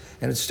Series,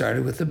 and it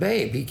started with the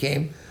Babe. He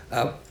came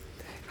up.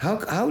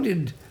 How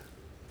did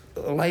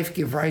life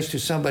give rise to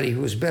somebody who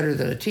was better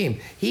than a team?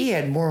 He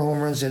had more home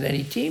runs than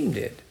any team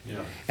did.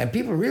 Yeah. And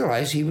people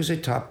realized he was a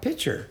top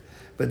pitcher,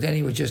 but then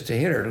he was just a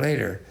hitter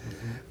later.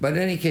 Mm-hmm. But in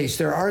any case,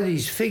 there are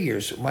these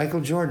figures,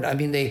 Michael Jordan,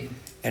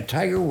 and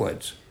Tiger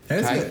Woods.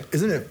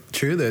 Isn't it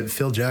true that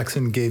Phil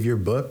Jackson gave your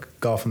book,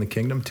 Golf in the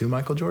Kingdom, to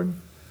Michael Jordan?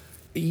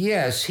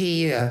 Yes,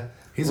 he's a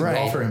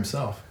golfer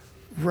himself.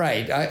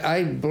 Right.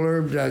 I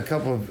blurbed a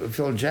couple of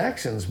Phil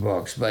Jackson's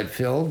books, but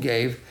Phil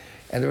gave,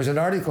 and there was an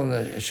article in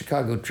the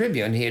Chicago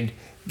Tribune, he had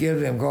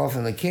given him Golf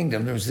in the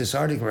Kingdom. There was this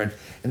article, and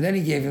then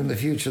he gave him The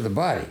Future of the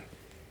Body,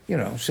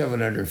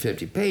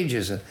 750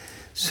 pages. And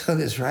so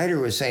this writer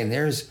was saying,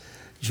 there's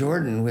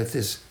Jordan with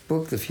this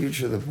book, The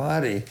Future of the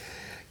Body.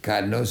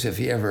 God knows if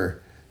he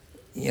ever,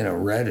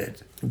 read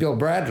it. Bill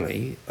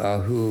Bradley,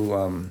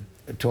 who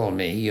told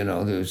me,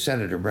 the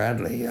Senator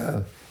Bradley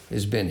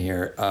has been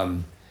here,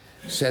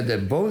 said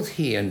that both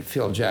he and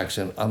Phil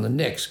Jackson on the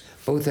Knicks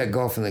both had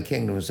Golf in the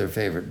Kingdom was their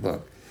favorite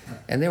book.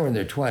 And they were in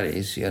their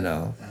 20s,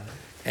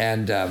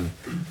 And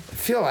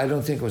Phil, I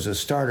don't think, was a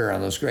starter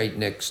on those great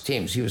Knicks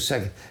teams. He was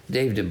second.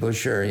 Dave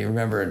DeBusschere, you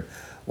remember, and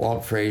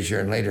Walt Frazier,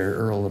 and later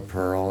Earl of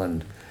Pearl,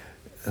 and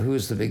who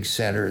was the big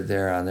center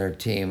there on their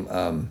team?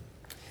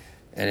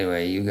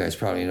 Anyway, you guys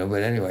probably know,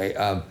 but anyway,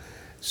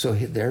 so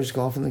there's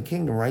Golf in the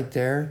Kingdom right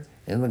there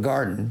in the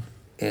Garden.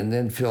 And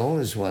then Phil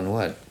has won,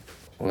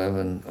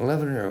 11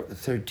 or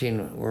 13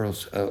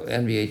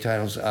 NBA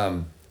titles,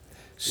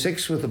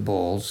 6 with the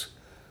Bulls,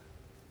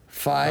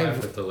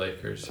 5 with the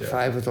Lakers. Yeah.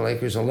 5 with the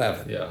Lakers,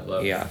 11. Yeah,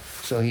 11. Yeah,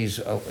 so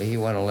he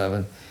won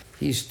 11.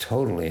 He's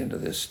totally into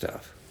this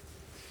stuff.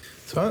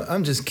 So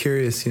I'm just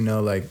curious,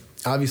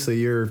 obviously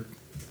you're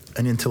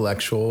an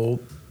intellectual.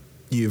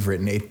 You've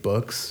written 8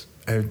 books.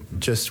 I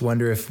just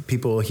wonder if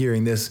people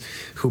hearing this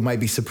who might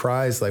be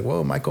surprised, like,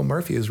 whoa, Michael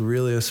Murphy is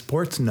really a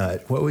sports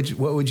nut. What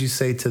would you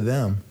say to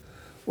them?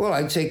 Well,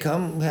 I'd say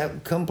come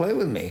play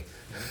with me.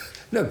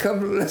 No,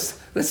 come, let's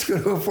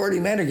go to a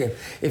 49er game.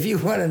 If you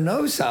want to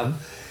know some,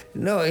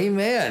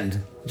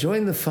 amen.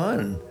 Join the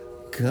fun.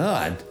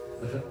 God,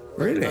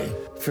 really.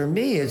 For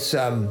me, it's,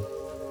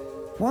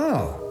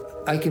 wow.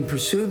 I can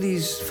pursue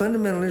these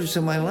fundamental interests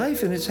of my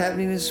life, and it's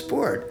happening in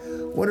sport.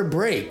 What a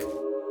break.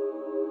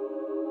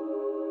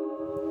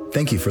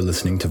 Thank you for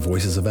listening to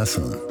Voices of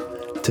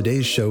Esalen.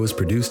 Today's show is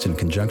produced in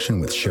conjunction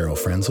with Cheryl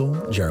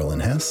Frenzel, Geraldine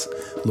Hess,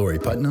 Lori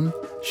Putnam,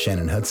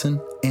 Shannon Hudson,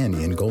 and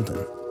Ian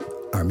Golden.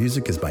 Our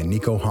music is by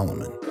Nico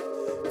Holloman.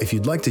 If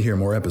you'd like to hear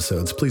more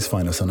episodes, please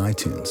find us on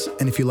iTunes.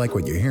 And if you like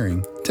what you're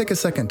hearing, take a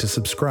second to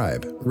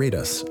subscribe, rate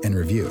us, and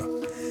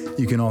review.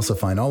 You can also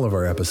find all of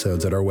our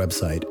episodes at our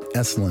website,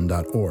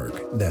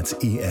 esalen.org. That's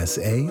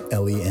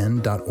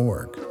ESALEN.org.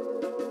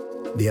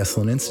 The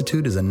Esalen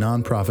Institute is a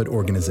nonprofit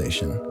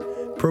organization.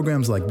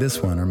 Programs like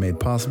this one are made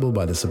possible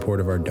by the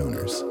support of our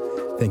donors.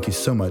 Thank you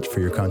so much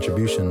for your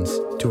contributions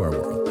to our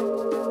world.